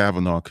Brett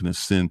Kavanaugh can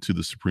ascend to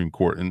the Supreme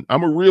Court. And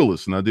I'm a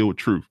realist and I deal with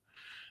truth.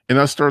 And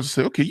I started to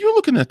say, okay, you're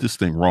looking at this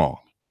thing wrong.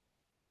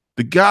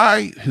 The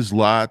guy has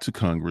lied to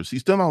Congress.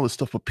 He's done all this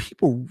stuff, but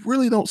people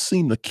really don't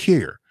seem to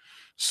care.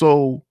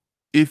 So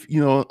if,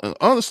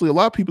 honestly, a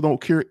lot of people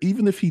don't care.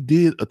 Even if he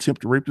did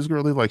attempt to rape this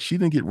girl, they're like, she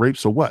didn't get raped.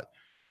 So what?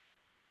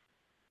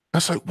 I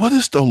was like, what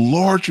is the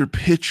larger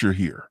picture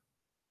here?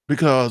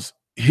 Because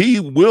he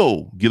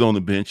will get on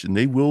the bench and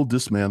they will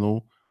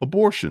dismantle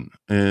abortion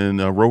and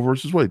Roe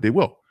versus Wade. They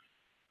will.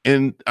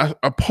 And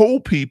I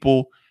polled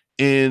people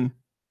and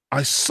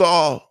I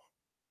saw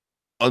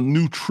a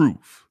new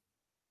truth.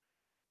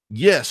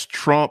 Yes,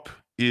 Trump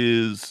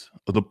is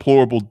a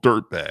deplorable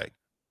dirtbag,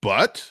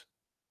 but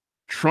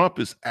Trump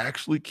is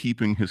actually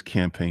keeping his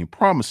campaign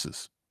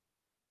promises.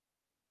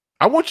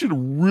 I want you to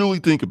really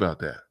think about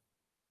that.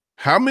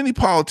 How many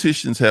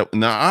politicians have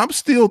now? I'm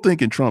still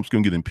thinking Trump's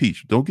going to get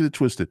impeached. Don't get it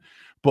twisted,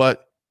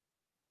 but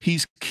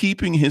he's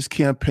keeping his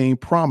campaign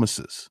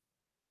promises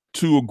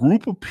to a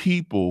group of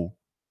people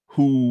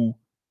who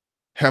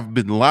have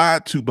been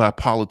lied to by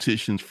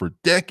politicians for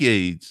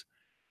decades.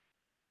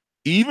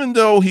 Even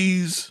though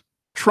he's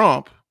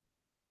Trump,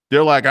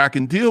 they're like, I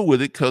can deal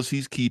with it because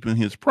he's keeping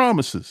his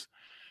promises.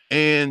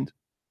 And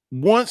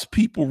once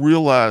people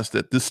realize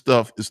that this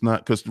stuff is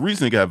not, because the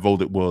reason they got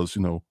voted was,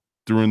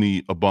 during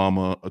the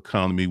Obama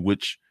economy,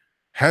 which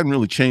hadn't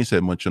really changed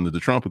that much under the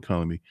Trump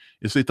economy,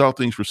 is they thought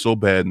things were so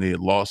bad and they had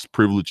lost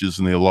privileges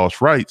and they had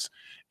lost rights.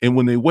 And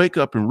when they wake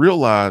up and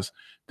realize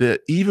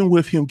that even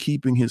with him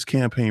keeping his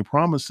campaign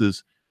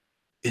promises,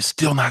 it's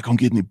still not going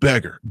to get any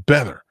better.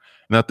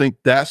 And I think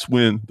that's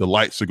when the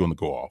lights are going to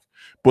go off.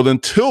 But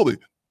until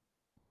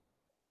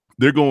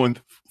they're going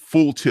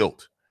full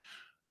tilt.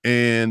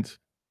 And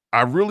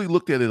I really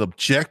looked at it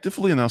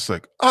objectively and I was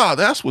like,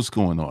 that's what's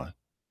going on.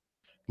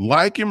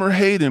 Like him or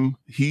hate him,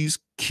 he's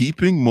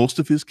keeping most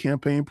of his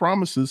campaign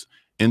promises.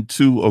 And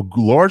to a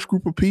large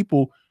group of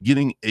people,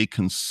 getting a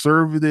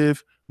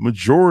conservative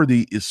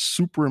majority is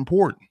super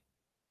important.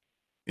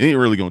 It ain't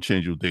really going to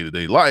change your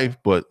day-to-day life,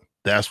 but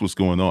that's what's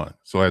going on.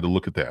 So I had to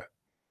look at that.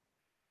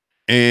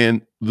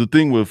 And the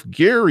thing with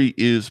Gary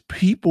is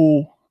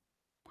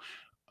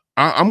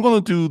I'm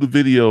going to do the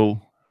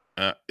video.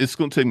 It's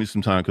going to take me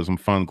some time because I'm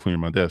finally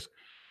clearing my desk.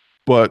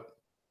 But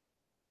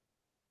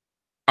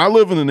I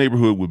live in a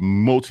neighborhood with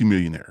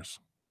multimillionaires.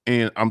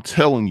 And I'm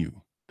telling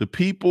you, the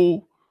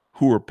people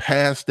who are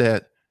past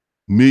that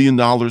 $1 million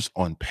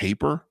on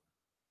paper,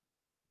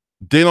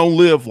 they don't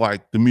live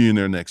like the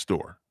millionaire next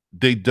door.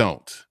 They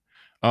don't.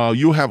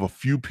 You'll have a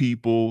few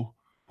people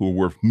who are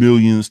worth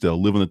millions.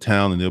 They'll live in a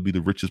town and they'll be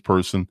the richest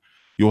person.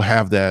 You'll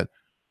have that.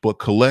 But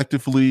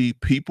collectively,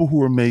 people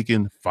who are making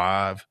in the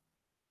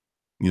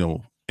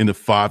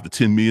 $5 to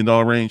 $10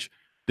 million range,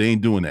 they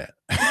ain't doing that.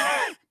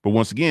 But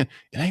once again,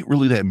 it ain't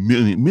really that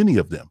many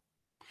of them.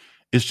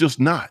 It's just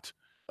not.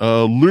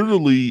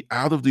 Literally,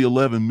 out of the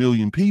 11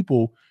 million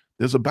people,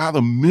 there's about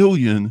 1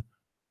 million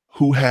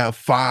who have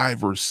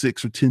 5 or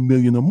 6 or 10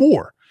 million or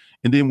more.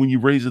 And then when you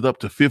raise it up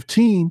to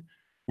 15,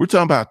 we're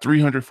talking about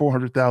 300,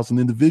 400,000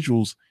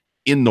 individuals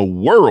in the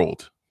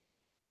world,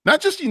 not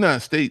just the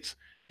United States,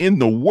 in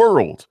the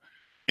world.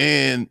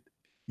 And,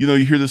 you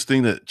hear this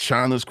thing that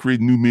China's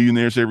creating new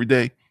millionaires every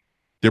day.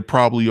 There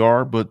probably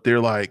are, but they're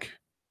like,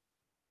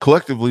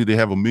 collectively, they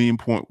have 1.2,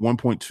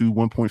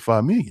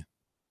 1.5 million.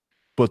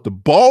 But the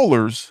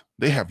ballers,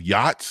 they have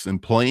yachts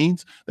and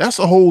planes. That's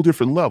a whole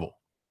different level.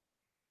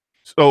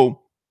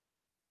 So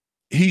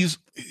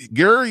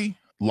Gary,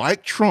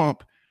 like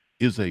Trump,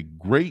 is a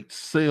great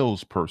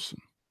salesperson.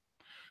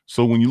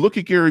 So when you look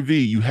at Gary Vee,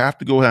 you have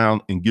to go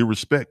down and give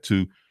respect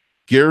to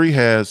Gary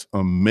has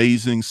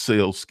amazing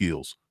sales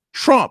skills.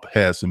 Trump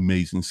has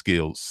amazing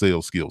sales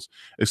skills,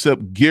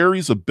 except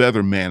Gary's a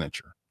better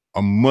manager,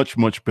 a much,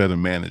 much better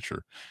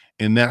manager.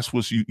 And that's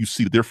what you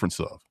see the difference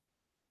of.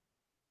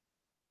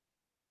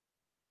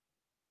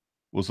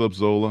 What's up,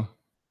 Zola?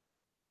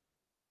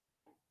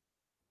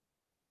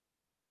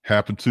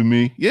 Happened to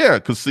me. Yeah,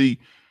 because see,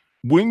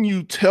 when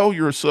you tell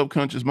your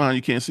subconscious mind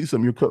you can't see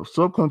something, your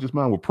subconscious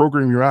mind will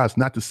program your eyes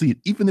not to see it,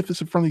 even if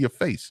it's in front of your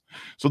face.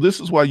 So this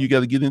is why you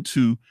got to get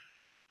into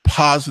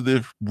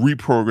positive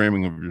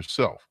reprogramming of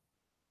yourself.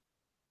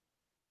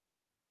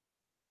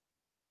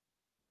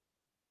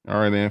 All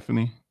right,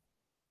 Anthony.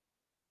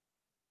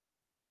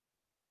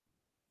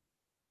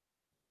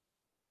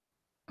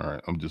 All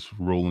right, I'm just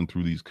rolling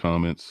through these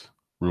comments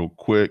real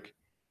quick.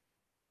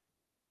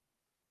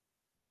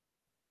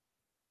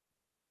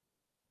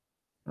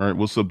 All right,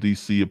 what's up,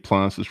 DC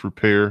Appliances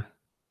Repair?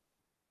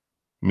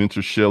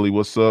 Mentor Shelley,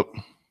 what's up?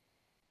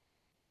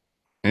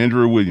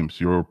 Andrew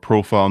Williams, your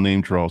profile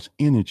name draws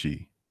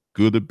energy,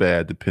 good or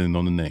bad, depending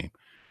on the name.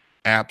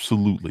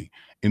 Absolutely.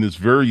 And it's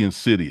very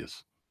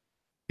insidious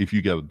if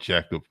you got a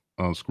jacked up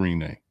screen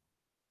name.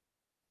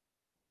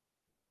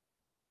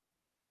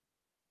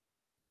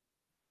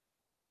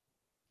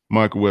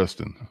 Michael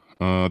Weston.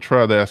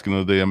 Tried asking the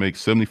other day. I make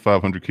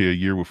 $7,500K a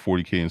year with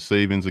 $40K in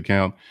savings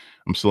account.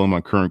 I'm selling my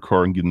current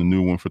car and getting a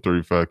new one for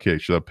 $35K.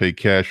 Should I pay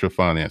cash or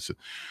finance it?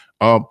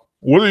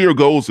 What are your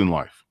goals in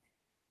life?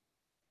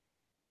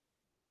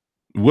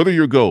 What are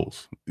your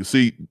goals? You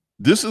see,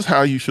 this is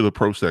how you should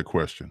approach that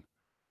question.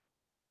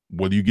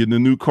 What are you getting a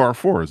new car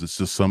for? Is it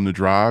just something to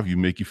drive? You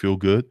make you feel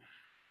good?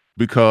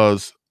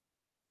 Because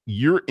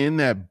you're in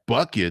that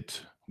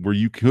bucket where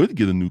you could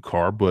get a new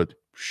car, but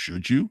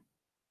should you?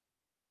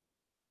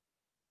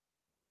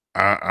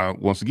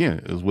 Once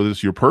again, is what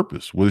is your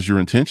purpose? What is your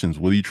intentions?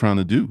 What are you trying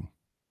to do?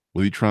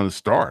 What are you trying to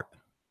start?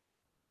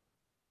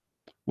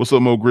 What's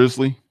up, Mo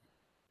Grizzly?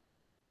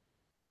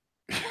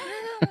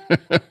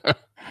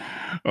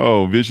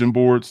 Oh, vision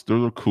boards.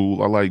 Those are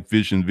cool. I like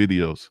vision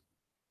videos.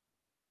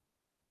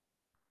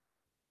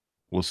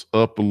 What's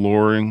up,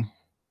 Alluring?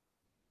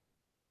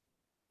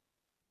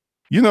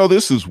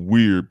 This is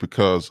weird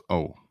because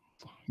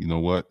you know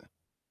what?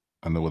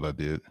 I know what I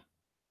did.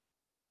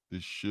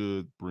 This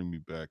should bring me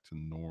back to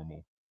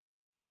normal.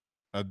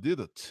 I did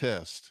a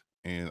test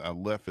and I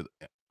left it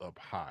up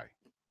high.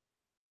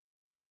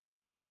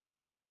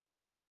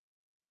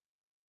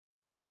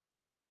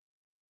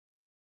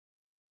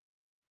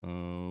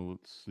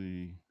 Let's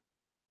see.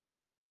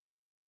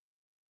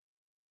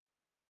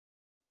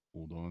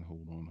 Hold on,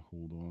 hold on,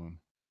 hold on.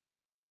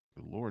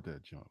 Good Lord,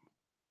 that jump.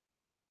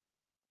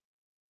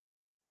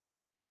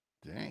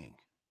 Dang.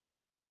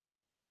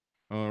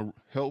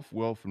 Health,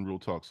 wealth, and real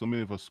talk. So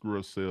many of us screw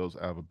ourselves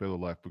out of a better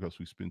life because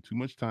we spend too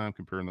much time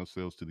comparing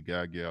ourselves to the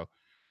guy, gal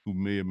who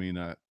may or may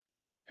not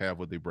have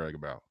what they brag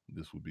about.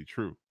 This would be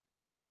true.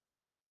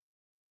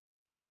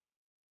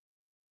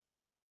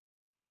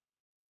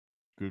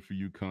 Good for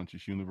you,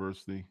 Conscious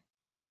University.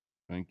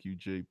 Thank you,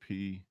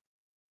 JP.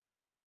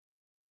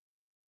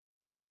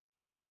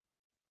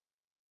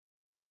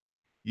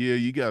 Yeah,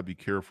 you got to be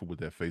careful with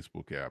that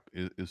Facebook app.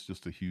 It's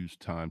just a huge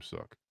time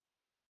suck.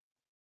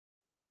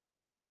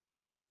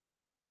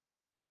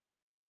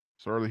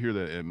 Sorry to hear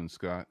that, Edmund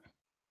Scott.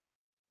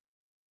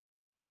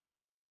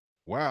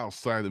 Wow,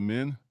 sighted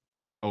men.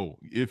 Oh,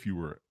 if you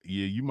were,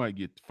 yeah, you might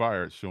get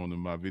fired showing them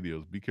my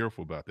videos. Be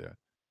careful about that.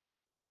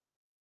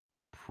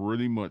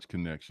 Pretty much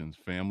connections.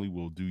 Family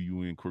will do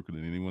you in quicker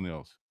than anyone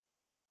else.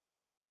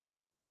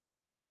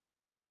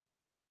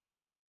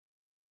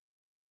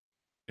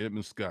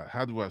 Edmund Scott,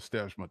 how do I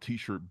establish my t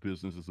shirt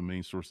business as a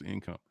main source of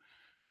income?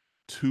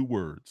 Two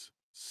words: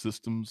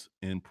 systems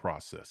and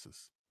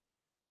processes.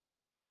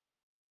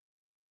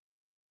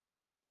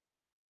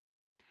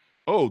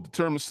 Oh,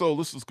 determined soul.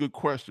 This is a good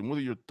question. What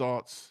are your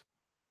thoughts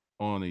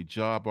on a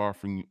job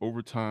offering you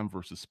overtime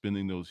versus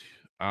spending those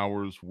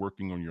hours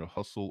working on your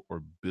hustle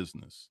or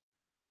business?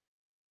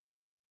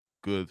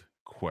 Good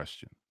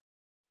question.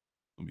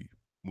 Let me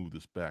move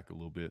this back a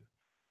little bit.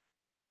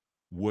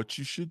 What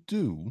you should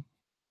do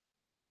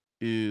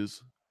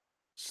is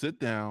sit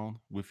down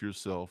with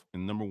yourself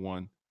and number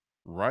one,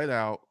 write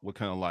out what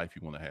kind of life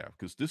you want to have.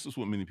 Because this is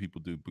what many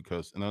people do,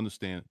 because, and I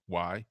understand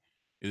why.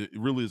 It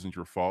really isn't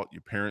your fault.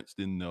 Your parents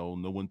didn't know,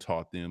 no one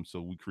taught them. So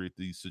we create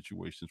these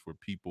situations where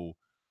people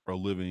are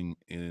living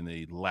in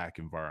a lack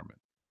environment.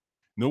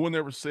 No one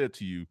ever said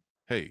to you,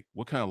 hey,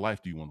 what kind of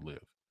life do you want to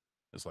live?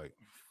 It's like,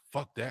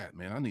 fuck that,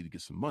 man. I need to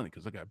get some money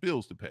because I got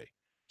bills to pay.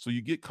 So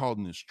you get caught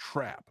in this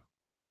trap.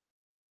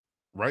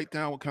 Write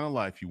down what kind of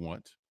life you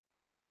want.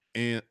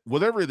 And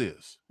whatever it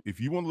is,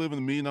 if you want to live in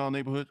a $1 million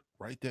neighborhood,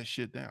 write that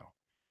shit down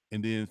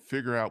and then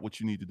figure out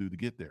what you need to do to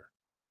get there.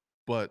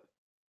 But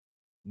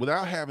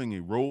without having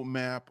a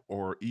roadmap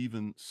or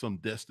even some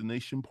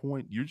destination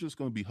point, you're just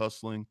going to be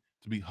hustling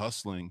to be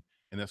hustling.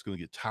 And that's going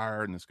to get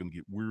tired and it's going to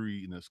get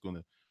weary and it's going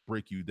to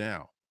break you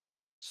down.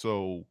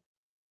 So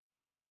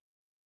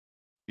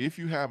if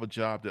you have a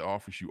job that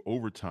offers you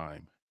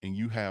overtime and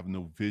you have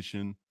no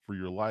vision for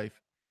your life,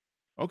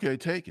 okay,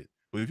 take it.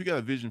 But if you got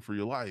a vision for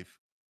your life,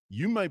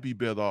 you might be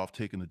better off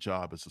taking a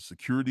job as a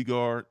security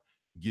guard,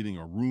 getting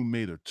a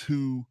roommate or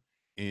two,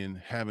 and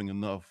having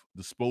enough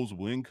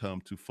disposable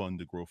income to fund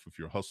the growth of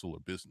your hustle or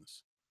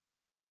business.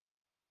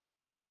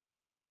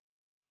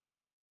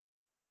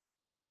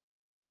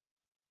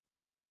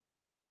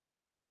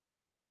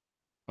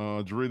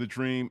 Dre the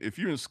Dream, if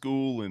you're in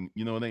school and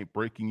you know it ain't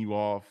breaking you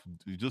off,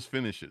 you just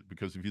finish it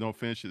because if you don't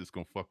finish it, it's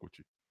gonna fuck with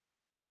you.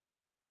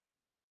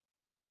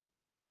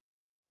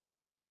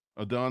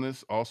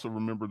 Adonis, also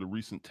remember the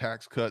recent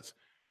tax cuts.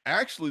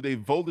 Actually, they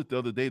voted the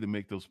other day to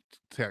make those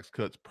tax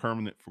cuts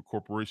permanent for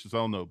corporations. I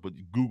don't know, but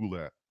Google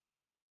that.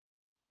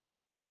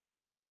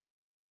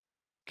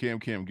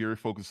 Cam, Gary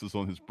focuses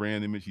on his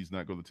brand image. He's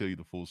not going to tell you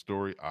the full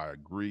story. I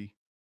agree.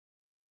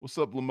 What's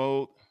up,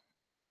 Lamode?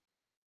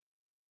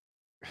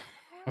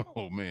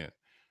 Oh man,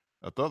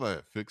 I thought I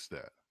had fixed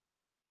that.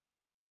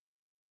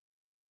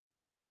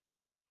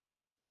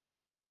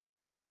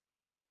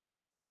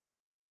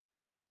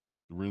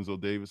 Lorenzo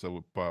Davis, I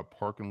would buy a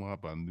parking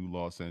lot by a new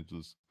Los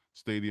Angeles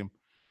stadium.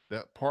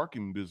 That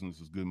parking business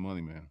is good money,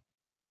 man.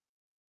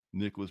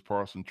 Nicholas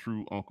Parson,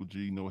 true Uncle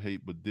G, no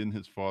hate, but didn't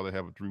his father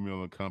have a $3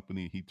 million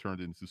company? He turned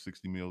it into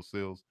 60 mil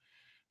sales,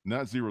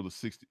 not 0 to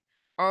 60.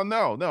 Oh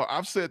no,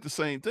 I've said the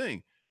same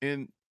thing.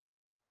 And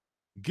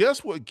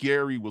guess what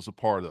Gary was a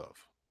part of?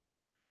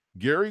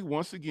 Gary,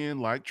 once again,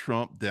 like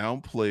Trump,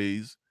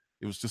 downplays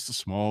it was just a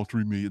small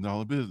 $3 million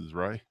business,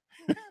 right?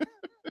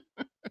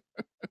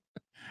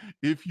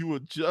 If you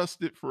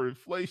adjust it for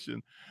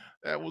inflation,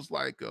 that was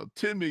like a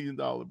 $10 million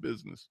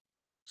business.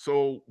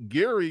 So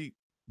Gary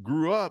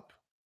grew up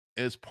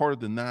as part of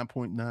the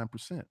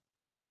 9.9%.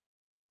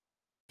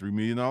 $3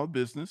 million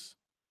business.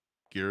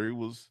 Gary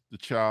was the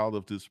child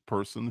of this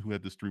person who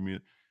had this 3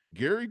 million.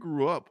 Gary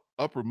grew up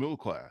upper middle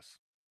class.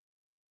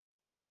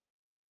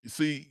 You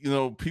see,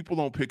 people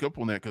don't pick up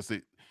on that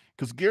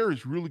because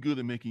Gary's really good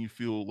at making you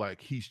feel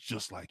like he's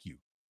just like you.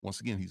 Once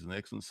again, he's an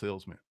excellent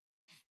salesman.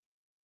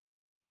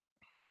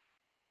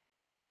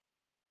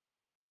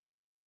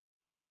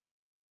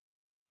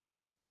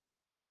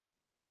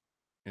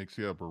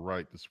 Except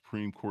right, the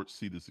Supreme Court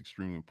seat is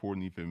extremely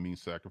important, even if it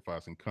means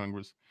sacrificing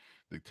Congress.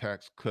 The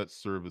tax cuts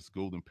serve as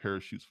golden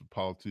parachutes for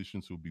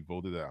politicians who will be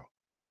voted out.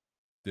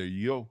 There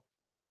you go.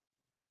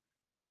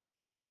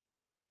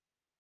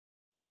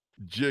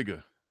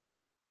 Jigga,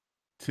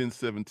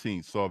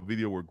 1017, saw a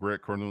video where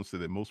Greg Cardone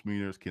said that most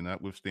millionaires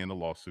cannot withstand a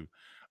lawsuit.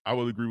 I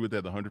would agree with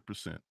that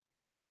 100%.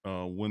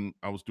 When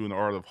I was doing the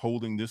art of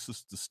holding, this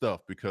is the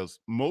stuff because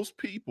most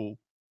people,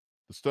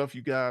 the stuff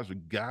you guys are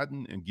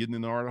gotten and getting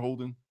in the art of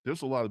holding,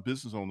 there's a lot of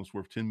business owners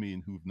worth 10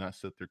 million who've not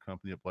set their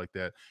company up like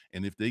that.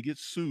 And if they get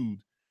sued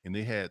and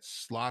they had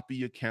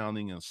sloppy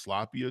accounting and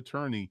sloppy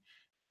attorney,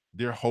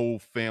 their whole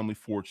family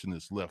fortune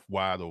is left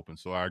wide open.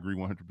 So I agree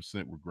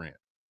 100% with Grant.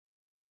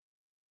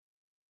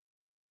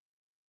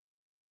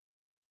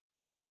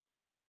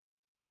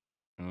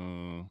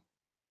 Uh,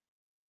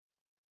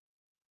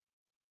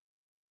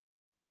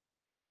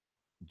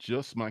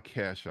 just my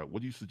cash out.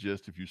 What do you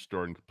suggest if you're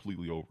starting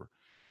completely over?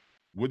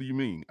 What do you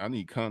mean? I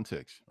need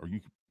context. Are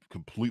you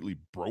completely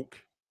broke?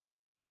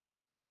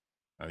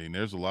 I mean,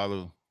 there's a lot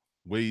of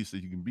ways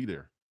that you can be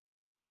there.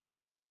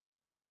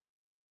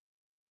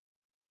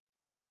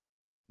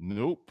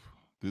 Nope.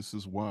 This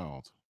is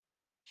wild.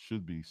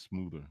 Should be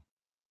smoother.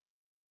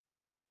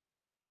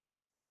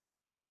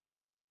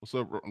 What's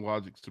up,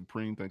 Logic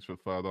Supreme? Thanks for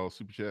the $5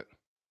 super chat.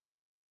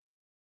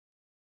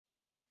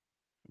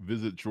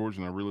 Visit Georgia,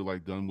 and I really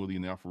like Dunwoody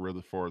and Alpharetta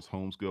as far as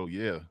homes go.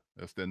 Yeah,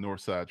 that's that north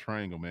side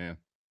triangle, man.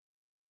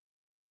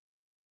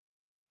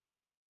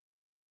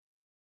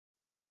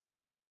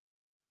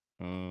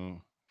 Uh,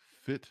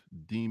 Fit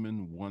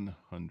Demon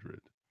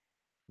 100.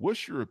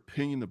 What's your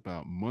opinion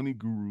about money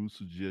gurus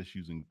suggest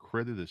using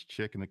credit as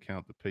checking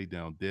account to pay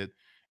down debt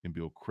and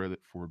build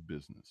credit for a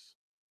business?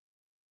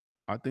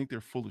 I think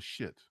they're full of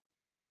shit.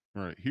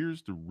 All right,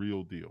 here's the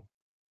real deal.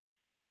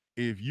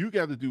 If you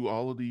got to do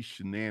all of these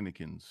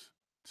shenanigans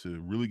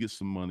to really get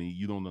some money,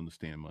 you don't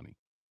understand money.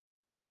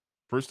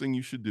 First thing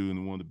you should do,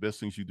 and one of the best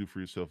things you do for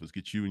yourself, is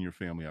get you and your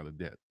family out of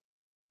debt.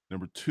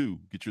 Number two,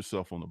 get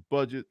yourself on a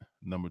budget.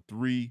 Number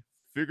three,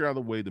 figure out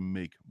a way to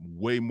make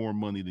way more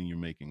money than you're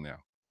making now.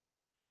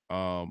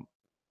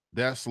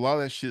 That's a lot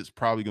of that shit's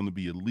probably going to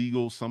be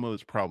illegal. Some of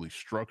it's probably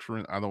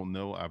structuring. I don't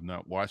know. I've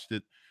not watched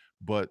it,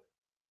 but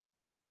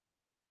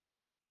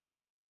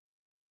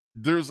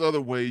there's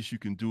other ways you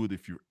can do it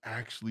if you're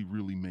actually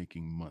really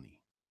making money.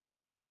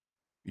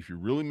 If you're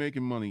really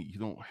making money, you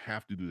don't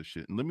have to do this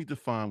shit. And let me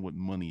define what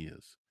money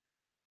is.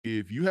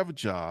 If you have a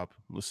job,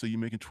 let's say you're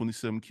making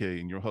 27K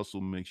and your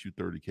hustle makes you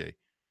 30K,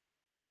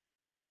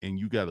 and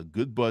you got a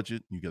good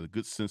budget, you got a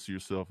good sense of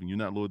yourself, and you're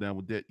not low down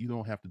with debt, you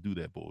don't have to do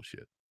that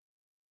bullshit.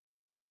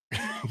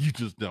 You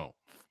just don't.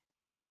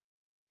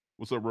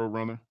 What's up,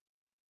 Roadrunner?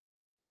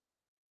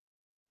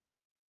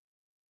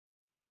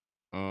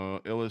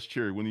 LS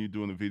Cherry, when are you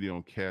doing a video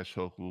on cash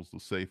hustles the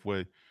safe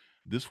way?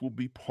 This will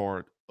be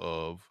part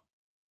of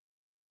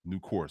new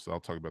course.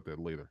 I'll talk about that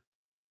later.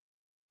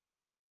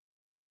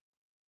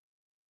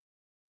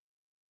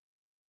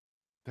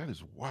 That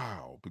is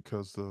wow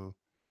because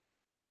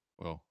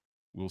well,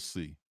 we'll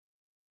see.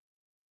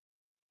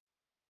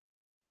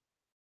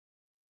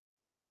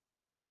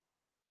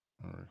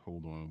 All right,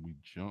 hold on. We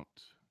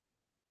jumped.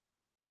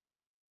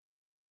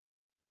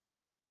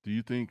 Do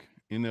you think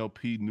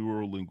NLP,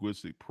 neuro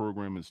linguistic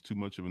program, is too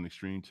much of an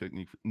extreme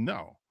technique?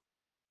 No,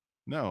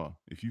 no.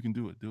 If you can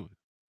do it, do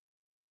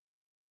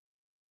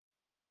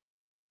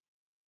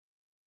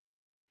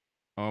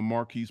it.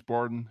 Marquise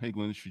Barton, hey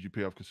Glenn, should you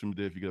pay off consumer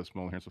debt if you got a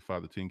small hands of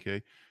 5 to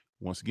 10K?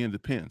 Once again, it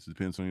depends. It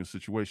depends on your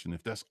situation.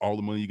 If that's all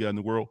the money you got in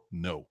the world,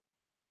 no.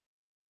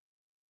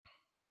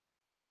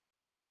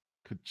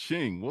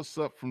 Kaching, what's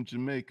up from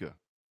Jamaica?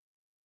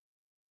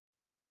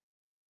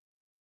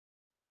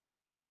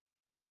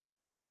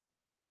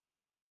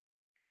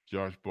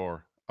 Josh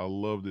Barr, I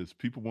love this.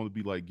 People want to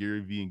be like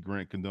Gary Vee and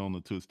Grant Cardone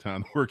until it's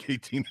time to work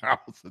 18 hours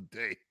a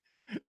day.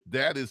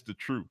 That is the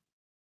truth.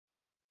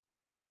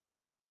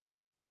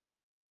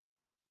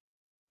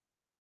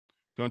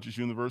 Gunter's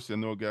University, I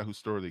know a guy who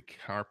started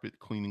a carpet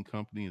cleaning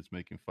company. It's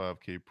making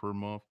 5K per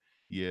month.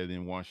 Yeah,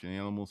 then washing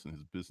animals, and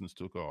his business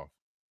took off.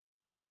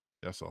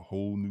 That's a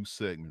whole new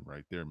segment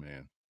right there,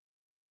 man.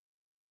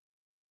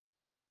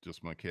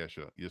 Just my cash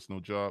out. Yes, no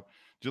job.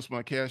 Just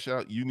my cash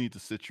out. You need to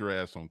sit your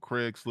ass on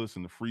Craigslist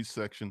in the free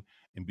section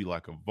and be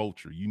like a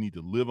vulture. You need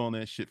to live on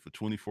that shit for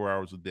 24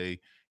 hours a day.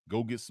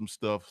 Go get some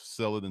stuff,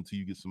 sell it until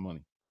you get some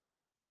money.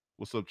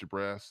 What's up,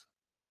 Jabras?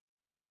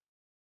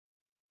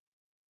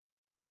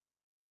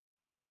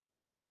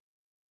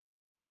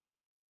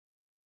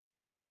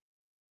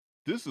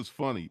 This is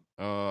funny.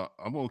 I'm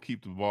gonna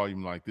keep the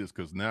volume like this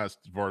because now it's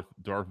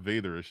Darth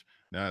Vaderish.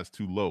 Now it's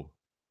too low.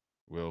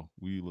 Well,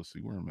 let's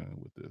see where am I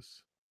with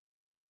this.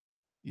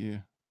 Yeah,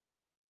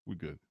 we're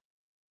good.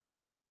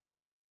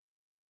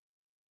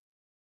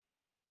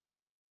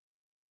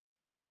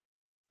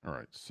 All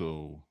right.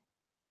 So,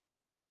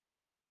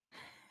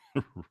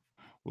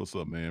 what's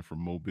up, man? From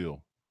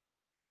Mobile.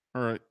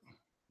 All right.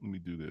 Let me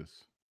do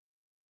this.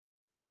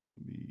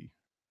 Let me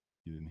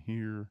get in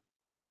here.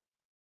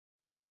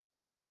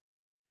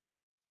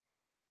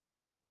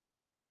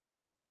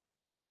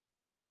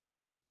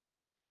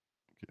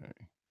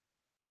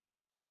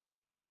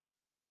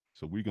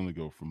 So we're going to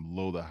go from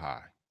low to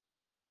high.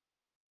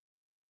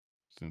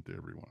 Sent to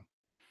everyone.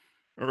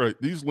 All right,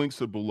 these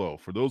links are below.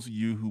 For those of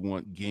you who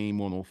want Game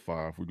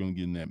 105, we're going to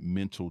get in that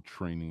mental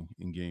training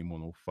in Game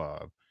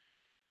 105.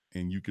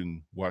 And you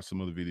can watch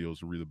some other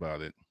videos and read about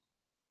it.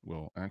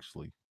 Well,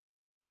 actually,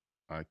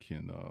 I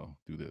can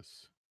do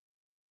this.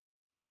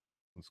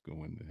 Let's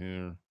go into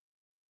here.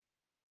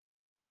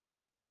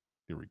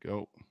 Here we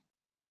go.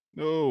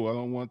 No, I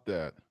don't want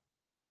that.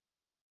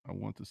 I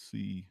want to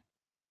see.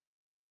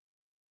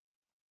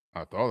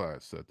 I thought I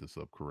had set this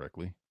up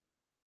correctly.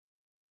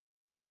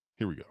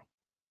 Here we go.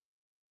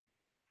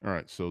 All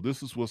right, so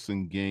this is what's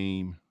in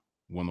Game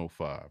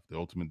 105. The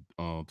ultimate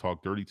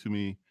talk dirty to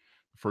me.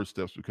 The first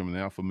steps to becoming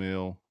an alpha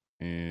male.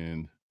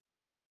 And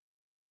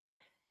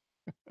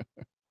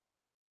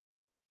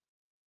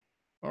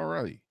all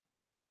righty.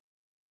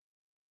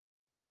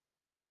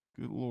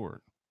 Good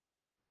Lord.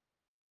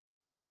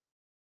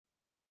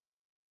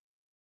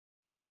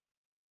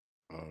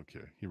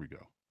 Okay, here we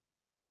go.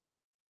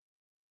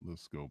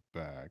 Let's go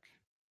back.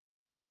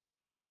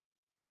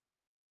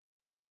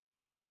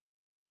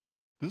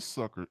 This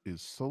sucker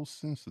is so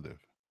sensitive.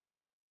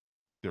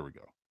 There we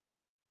go.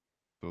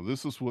 So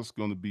this is what's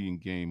going to be in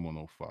Game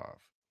 105.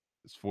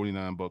 It's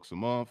 $49 a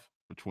month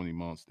for 20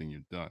 months, then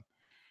you're done.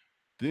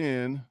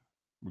 Then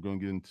we're going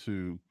to get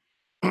into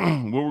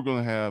what we're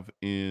going to have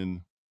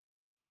in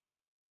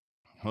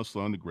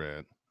Hustler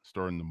Undergrad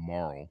starting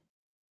tomorrow.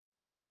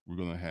 We're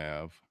going to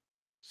have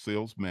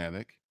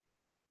Salesmatic.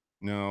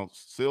 Now,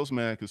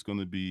 Salesmatic is going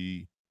to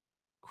be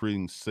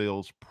creating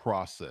sales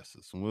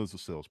processes. And what is a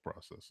sales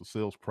process? A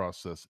sales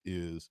process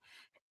is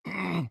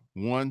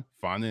one,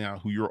 finding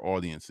out who your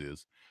audience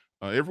is.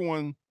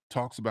 Everyone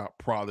talks about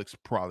products,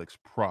 products,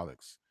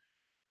 products.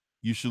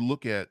 You should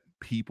look at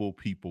people,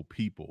 people,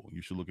 people.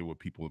 You should look at what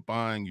people are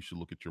buying. You should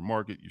look at your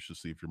market. You should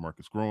see if your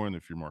market's growing,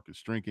 if your market's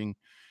shrinking.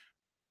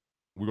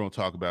 We're going to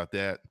talk about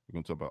that. We're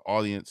going to talk about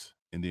audience,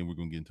 and then we're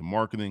going to get into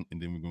marketing, and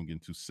then we're going to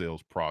get into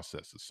sales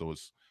processes. So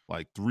it's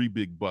like three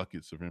big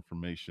buckets of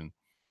information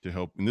to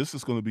help. And this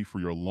is going to be for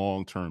your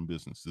long-term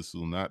business. This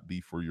will not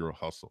be for your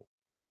hustle.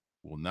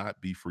 Will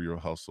not be for your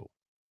hustle.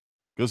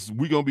 Because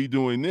we're going to be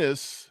doing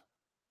this,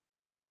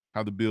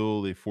 how to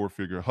build a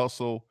four-figure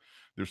hustle.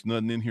 There's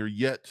nothing in here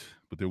yet,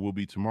 but there will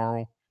be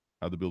tomorrow.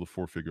 How to build a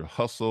four-figure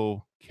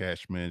hustle,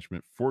 cash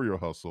management for your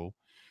hustle,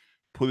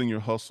 putting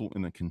your hustle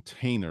in a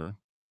container,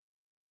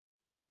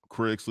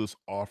 Craigslist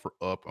offer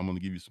up. I'm going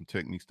to give you some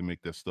techniques to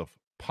make that stuff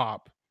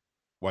pop,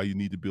 why you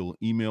need to build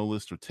an email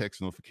list or text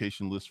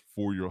notification list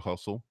for your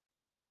hustle,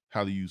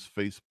 how to use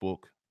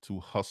Facebook to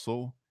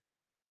hustle.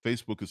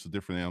 Facebook is a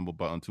different animal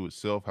by unto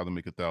itself, how to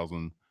make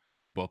 $1,000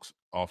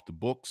 off the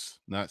books,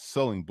 not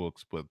selling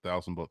books, but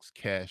 $1,000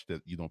 cash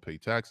that you don't pay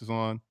taxes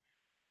on,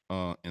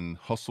 and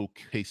hustle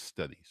case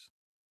studies.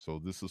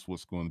 So this is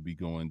what's going to be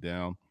going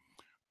down.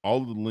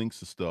 All of the links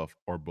and stuff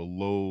are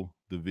below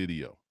the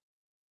video.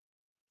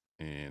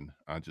 And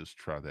I just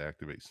tried to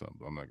activate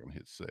something. I'm not going to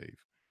hit save.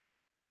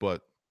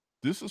 But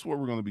this is what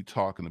we're going to be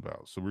talking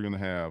about. So we're going to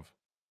have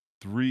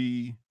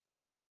 3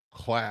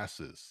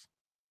 classes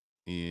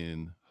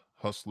in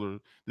Hustler,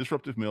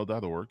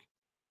 disruptivemail.org.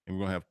 And we're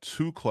going to have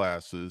 2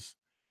 classes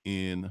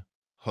in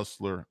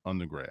Hustler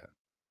Undergrad.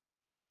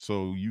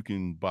 So you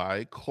can buy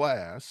a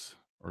class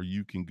or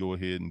you can go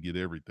ahead and get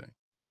everything.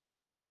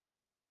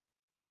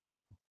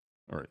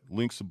 All right,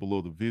 links are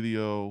below the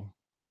video.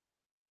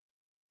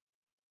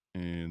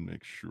 And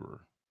make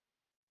sure.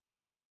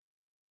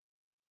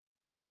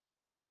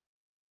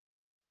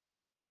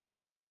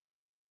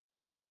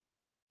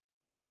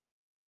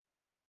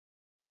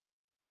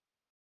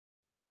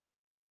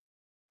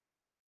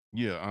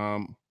 Yeah,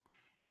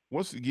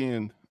 once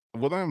again,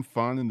 what I'm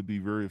finding to be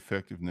very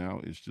effective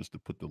now is just to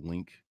put the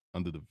link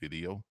under the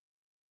video.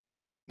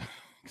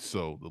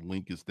 So the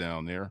link is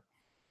down there.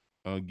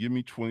 Give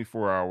me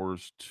 24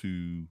 hours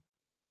to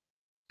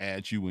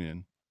add you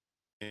in,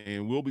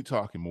 and we'll be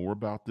talking more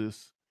about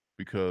this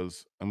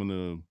because I'm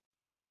gonna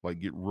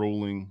like get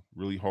rolling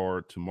really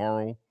hard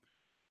tomorrow.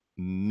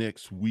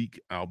 Next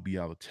week I'll be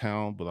out of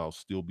town, but I'll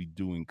still be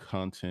doing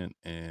content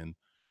and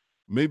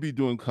maybe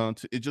doing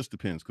content. It just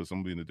depends because I'm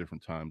gonna be in a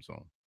different time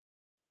zone.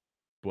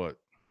 But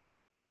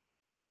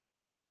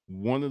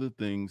one of the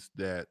things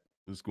that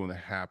is going to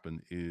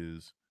happen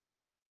is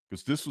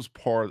because this was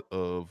part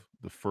of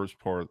the first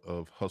part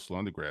of Hustle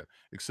Undergrad,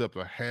 except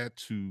I had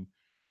to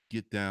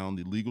get down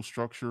the legal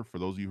structure for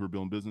those of you who are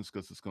building business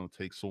because it's going to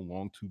take so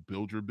long to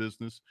build your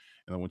business.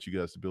 And I want you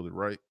guys to build it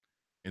right.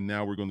 And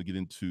now we're going to get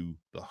into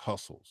the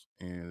hustles.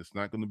 And it's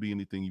not going to be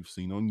anything you've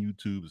seen on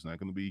YouTube. It's not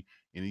going to be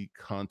any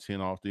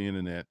content off the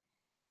internet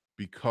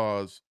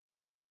because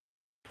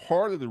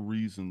part of the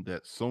reason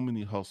that so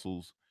many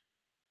hustles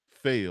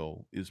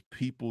fail is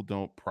people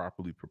don't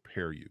properly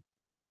prepare you.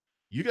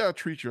 You got to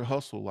treat your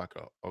hustle like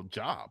a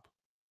job.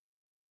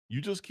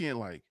 You just can't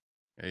like,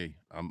 hey,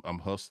 I'm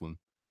hustling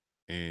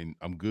and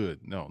I'm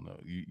good. No, no.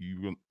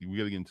 We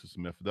got to get into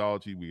some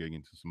methodology. We got to get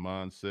into some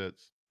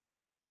mindsets.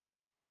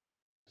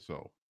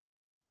 So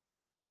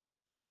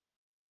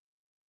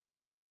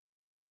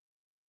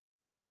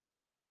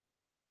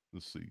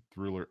Let's see.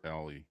 Thriller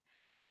Alley.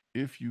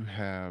 If you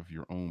have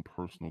your own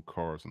personal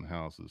cars and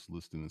houses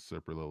listed in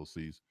separate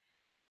LLCs,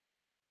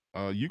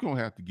 you're gonna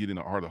have to get in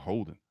the art of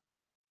holding.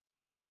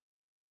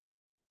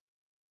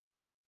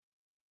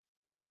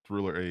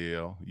 Thriller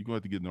AL. You're gonna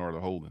have to get in the art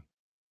of holding.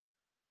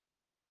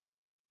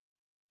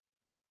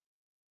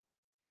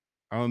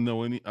 I don't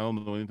know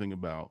anything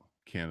about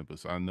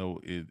cannabis. I know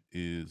it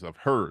is. I've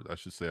heard. I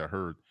should say I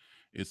heard.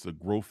 It's a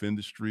growth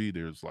industry.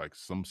 There's like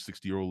some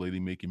 60-year-old lady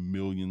making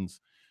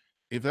millions.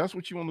 If that's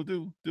what you want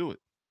to do it.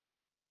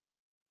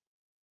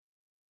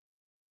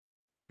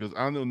 Because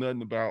I know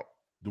nothing about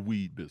the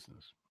weed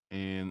business.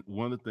 And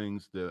one of the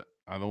things that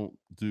I don't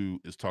do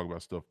is talk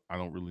about stuff I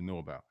don't really know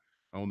about.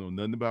 I don't know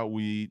nothing about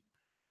weed.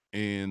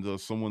 And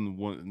someone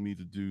wanted me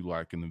to do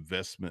like an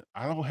investment.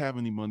 I don't have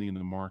any money in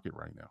the market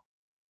right now.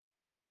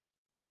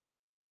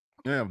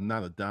 I have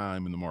not a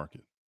dime in the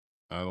market.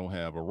 I don't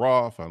have a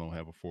Roth. I don't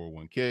have a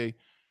 401k.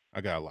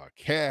 I got a lot of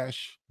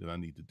cash that I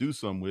need to do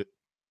something with.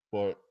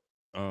 But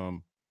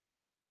um,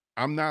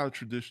 I'm not a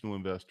traditional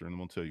investor. And I'm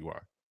going to tell you why.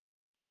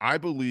 I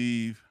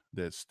believe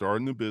that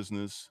starting a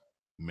business,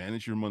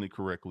 manage your money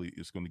correctly,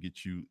 is going to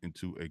get you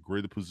into a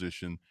greater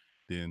position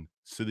than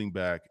sitting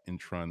back and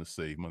trying to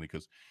save money.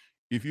 Because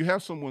if you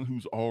have someone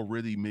who's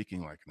already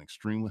making like an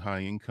extremely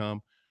high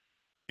income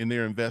and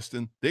they're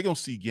investing, they're going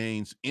to see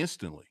gains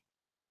instantly.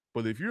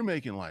 But if you're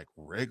making like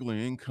regular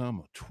income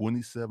of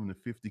 27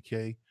 to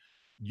 50K,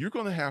 you're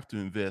going to have to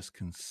invest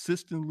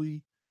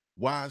consistently,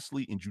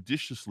 wisely, and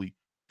judiciously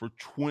for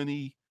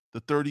 20 to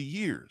 30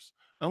 years.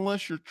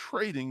 Unless you're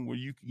trading where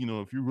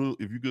if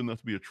you're good enough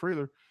to be a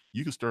trader,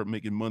 you can start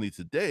making money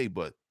today,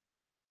 but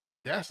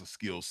that's a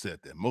skill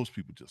set that most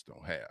people just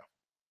don't have.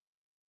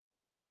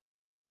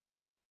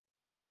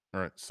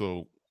 All right.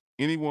 So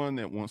anyone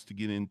that wants to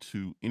get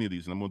into any of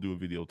these, and I'm going to do a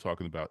video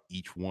talking about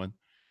each one.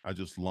 I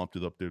just lumped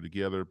it up there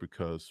together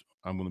because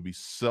I'm going to be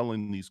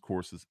selling these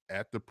courses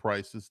at the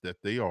prices that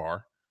they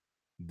are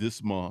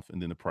this month,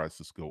 and then the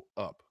prices go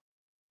up.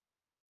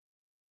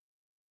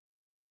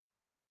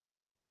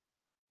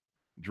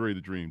 Dre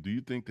the Dream, do you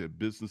think that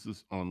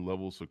businesses on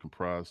levels are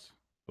comprised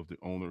of the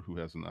owner who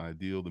has an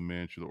ideal, the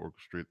manager, the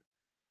orchestrate,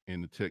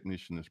 and the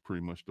technician is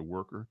pretty much the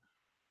worker?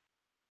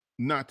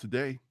 Not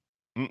today.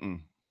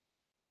 Mm-mm.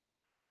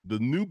 The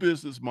new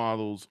business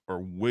models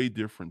are way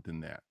different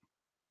than that.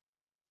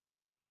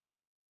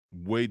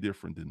 Way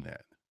different than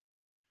that.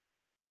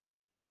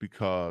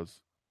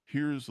 Because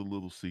here's a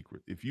little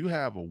secret. If you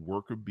have a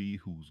worker bee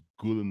who's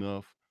good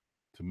enough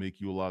to make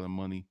you a lot of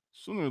money,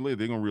 sooner or later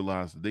they're gonna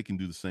realize that they can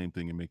do the same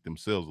thing and make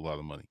themselves a lot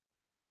of money.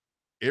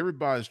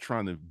 Everybody's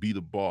trying to be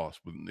the boss,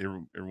 but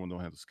everyone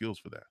don't have the skills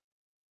for that.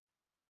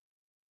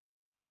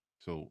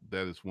 So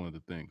that is one of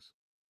the things.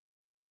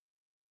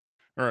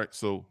 All right.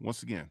 So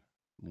once again,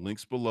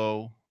 links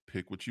below.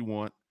 Pick what you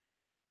want,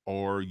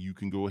 or you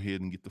can go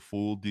ahead and get the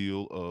full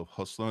deal of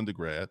Hustle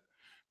Undergrad,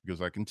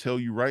 because I can tell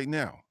you right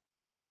now,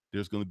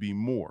 there's going to be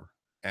more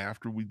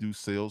after we do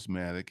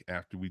Salesmatic,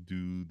 after we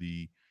do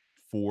the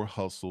 4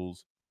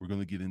 hustles. We're going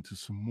to get into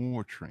some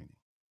more training,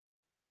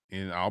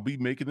 and I'll be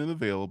making it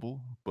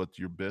available. But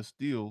your best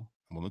deal,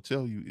 I'm going to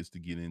tell you, is to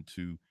get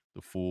into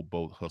the full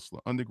boat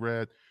Hustler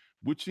Undergrad,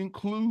 which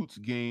includes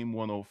Game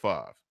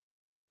 105.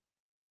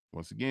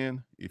 Once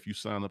again, if you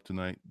sign up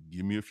tonight,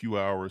 give me a few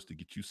hours to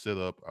get you set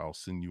up. I'll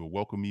send you a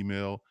welcome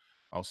email.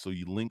 I'll show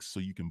you links so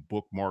you can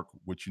bookmark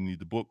what you need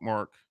to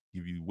bookmark,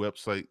 give you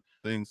website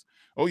things.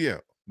 Oh, yeah,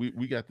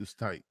 we got this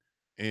tight.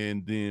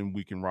 And then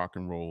we can rock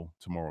and roll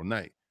tomorrow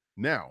night.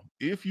 Now,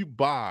 if you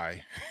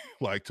buy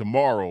like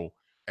tomorrow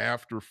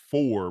after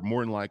 4,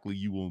 more than likely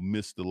you will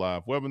miss the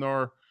live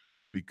webinar,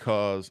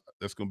 because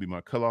that's going to be my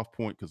cutoff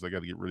point, because I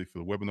got to get ready for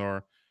the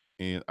webinar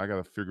and I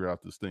got to figure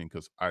out this thing,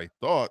 because I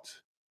thought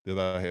that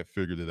I had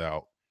figured it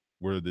out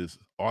where this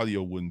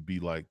audio wouldn't be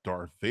like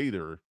Darth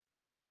Vader,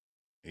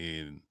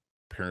 and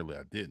apparently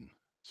I didn't.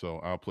 So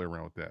I'll play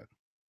around with that.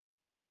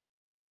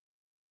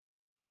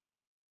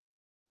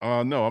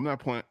 No, I'm not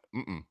playing.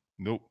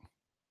 Nope.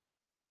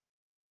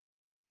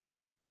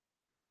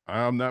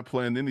 I'm not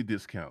playing any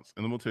discounts,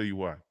 and I'm gonna tell you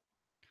why.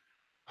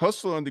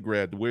 Hustle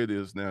Undergrad, the way it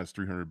is now, is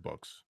 $300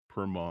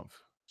 per month.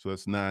 So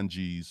that's 9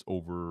 G's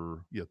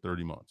over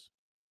 30 months.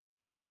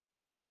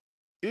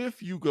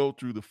 If you go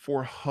through the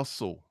 4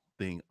 hustle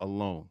thing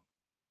alone,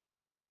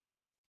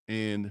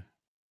 and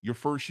your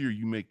first year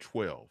you make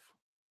 12,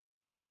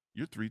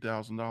 you're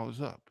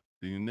 $3,000 up.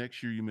 Then the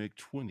next year you make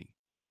 20.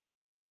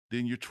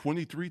 Then you're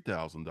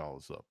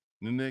 $23,000 up.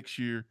 The next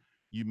year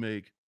you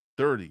make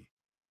 30.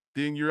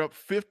 Then you're up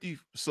 50.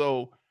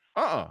 So,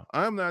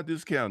 I'm not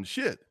discounting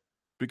shit,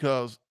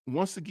 because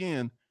once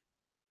again,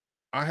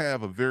 I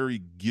have a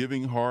very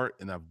giving heart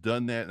and I've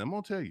done that. And I'm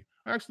going to tell you,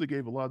 I actually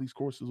gave a lot of these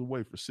courses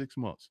away for 6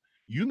 months.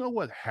 You know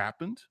what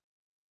happened?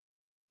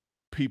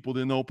 People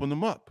didn't open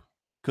them up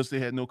because they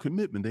had no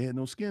commitment. They had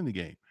no skin in the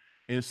game.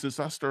 And since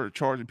I started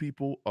charging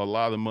people a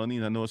lot of money,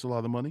 and I know it's a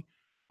lot of money,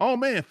 oh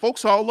man,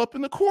 folks all up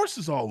in the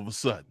courses all of a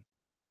sudden.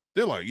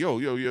 They're like, yo,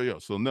 yo, yo, yo.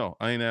 So no,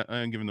 I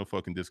ain't giving no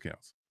fucking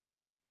discounts.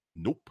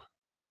 Nope.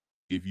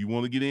 If you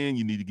want to get in,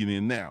 you need to get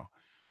in now.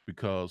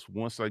 because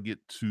once I get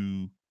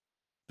to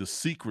the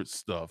secret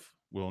stuff,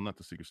 well, not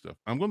the secret stuff,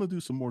 I'm going to do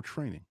some more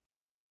training.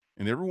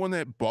 And everyone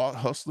that bought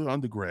Hustler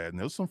undergrad, and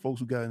there's some folks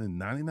who got it in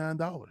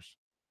 $99,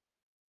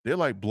 they're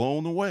like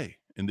blown away.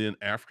 And then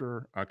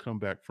after I come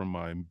back from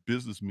my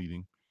business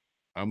meeting,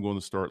 I'm going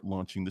to start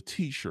launching the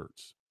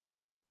t-shirts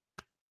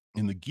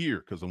and the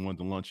gear because I wanted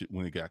to launch it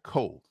when it got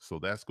cold. So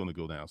that's going to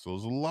go down. So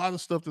there's a lot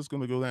of stuff that's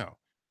going to go down.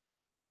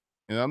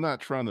 And I'm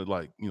not trying to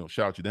like,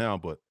 shout you down,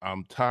 but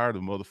I'm tired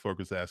of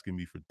motherfuckers asking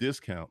me for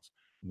discounts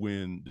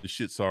when the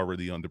shit's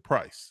already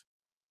underpriced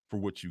for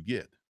what you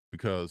get.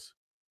 Because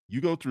you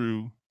go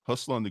through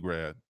Hustle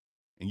Undergrad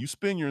and you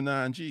spend your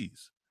 9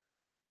 G's.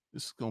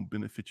 This is going to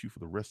benefit you for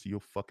the rest of your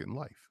fucking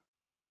life.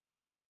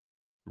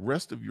 The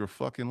rest of your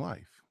fucking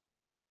life.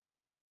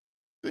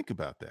 Think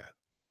about that.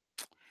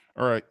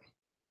 All right.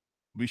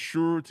 Be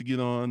sure to get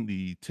on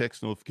the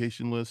text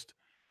notification list.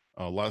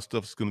 A lot of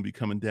stuff is going to be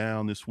coming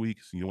down this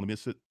week, so you don't want to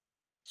miss it.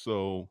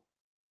 So,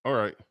 all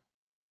right.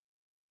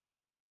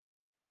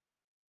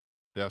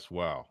 That's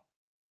wow.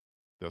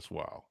 That's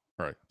wow.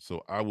 All right.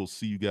 So I will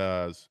see you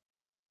guys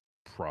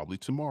probably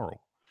tomorrow.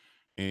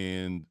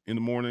 And in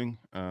the morning,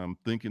 I'm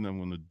thinking I'm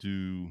going to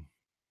do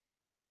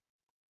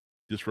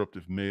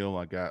disruptive mail.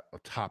 I got a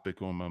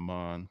topic on my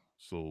mind,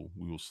 so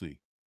we will see.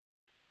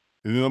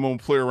 And then I'm going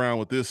to play around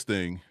with this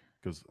thing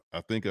because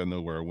I think I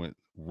know where I went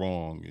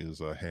wrong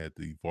is I had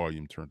the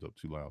volume turned up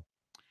too loud.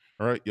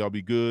 All right, y'all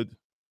be good.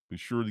 Be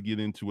sure to get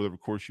into whatever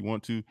course you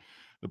want to.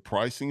 The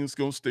pricing is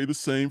going to stay the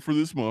same for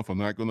this month. I'm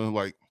not going to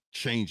like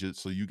change it.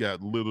 So you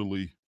got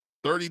literally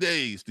 30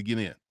 days to get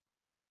in.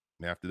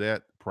 And after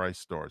that, the price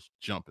starts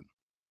jumping.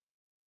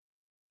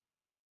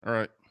 All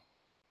right.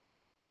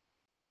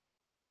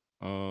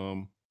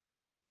 I'll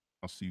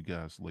see you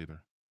guys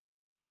later.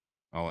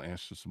 I'll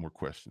answer some more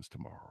questions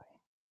tomorrow.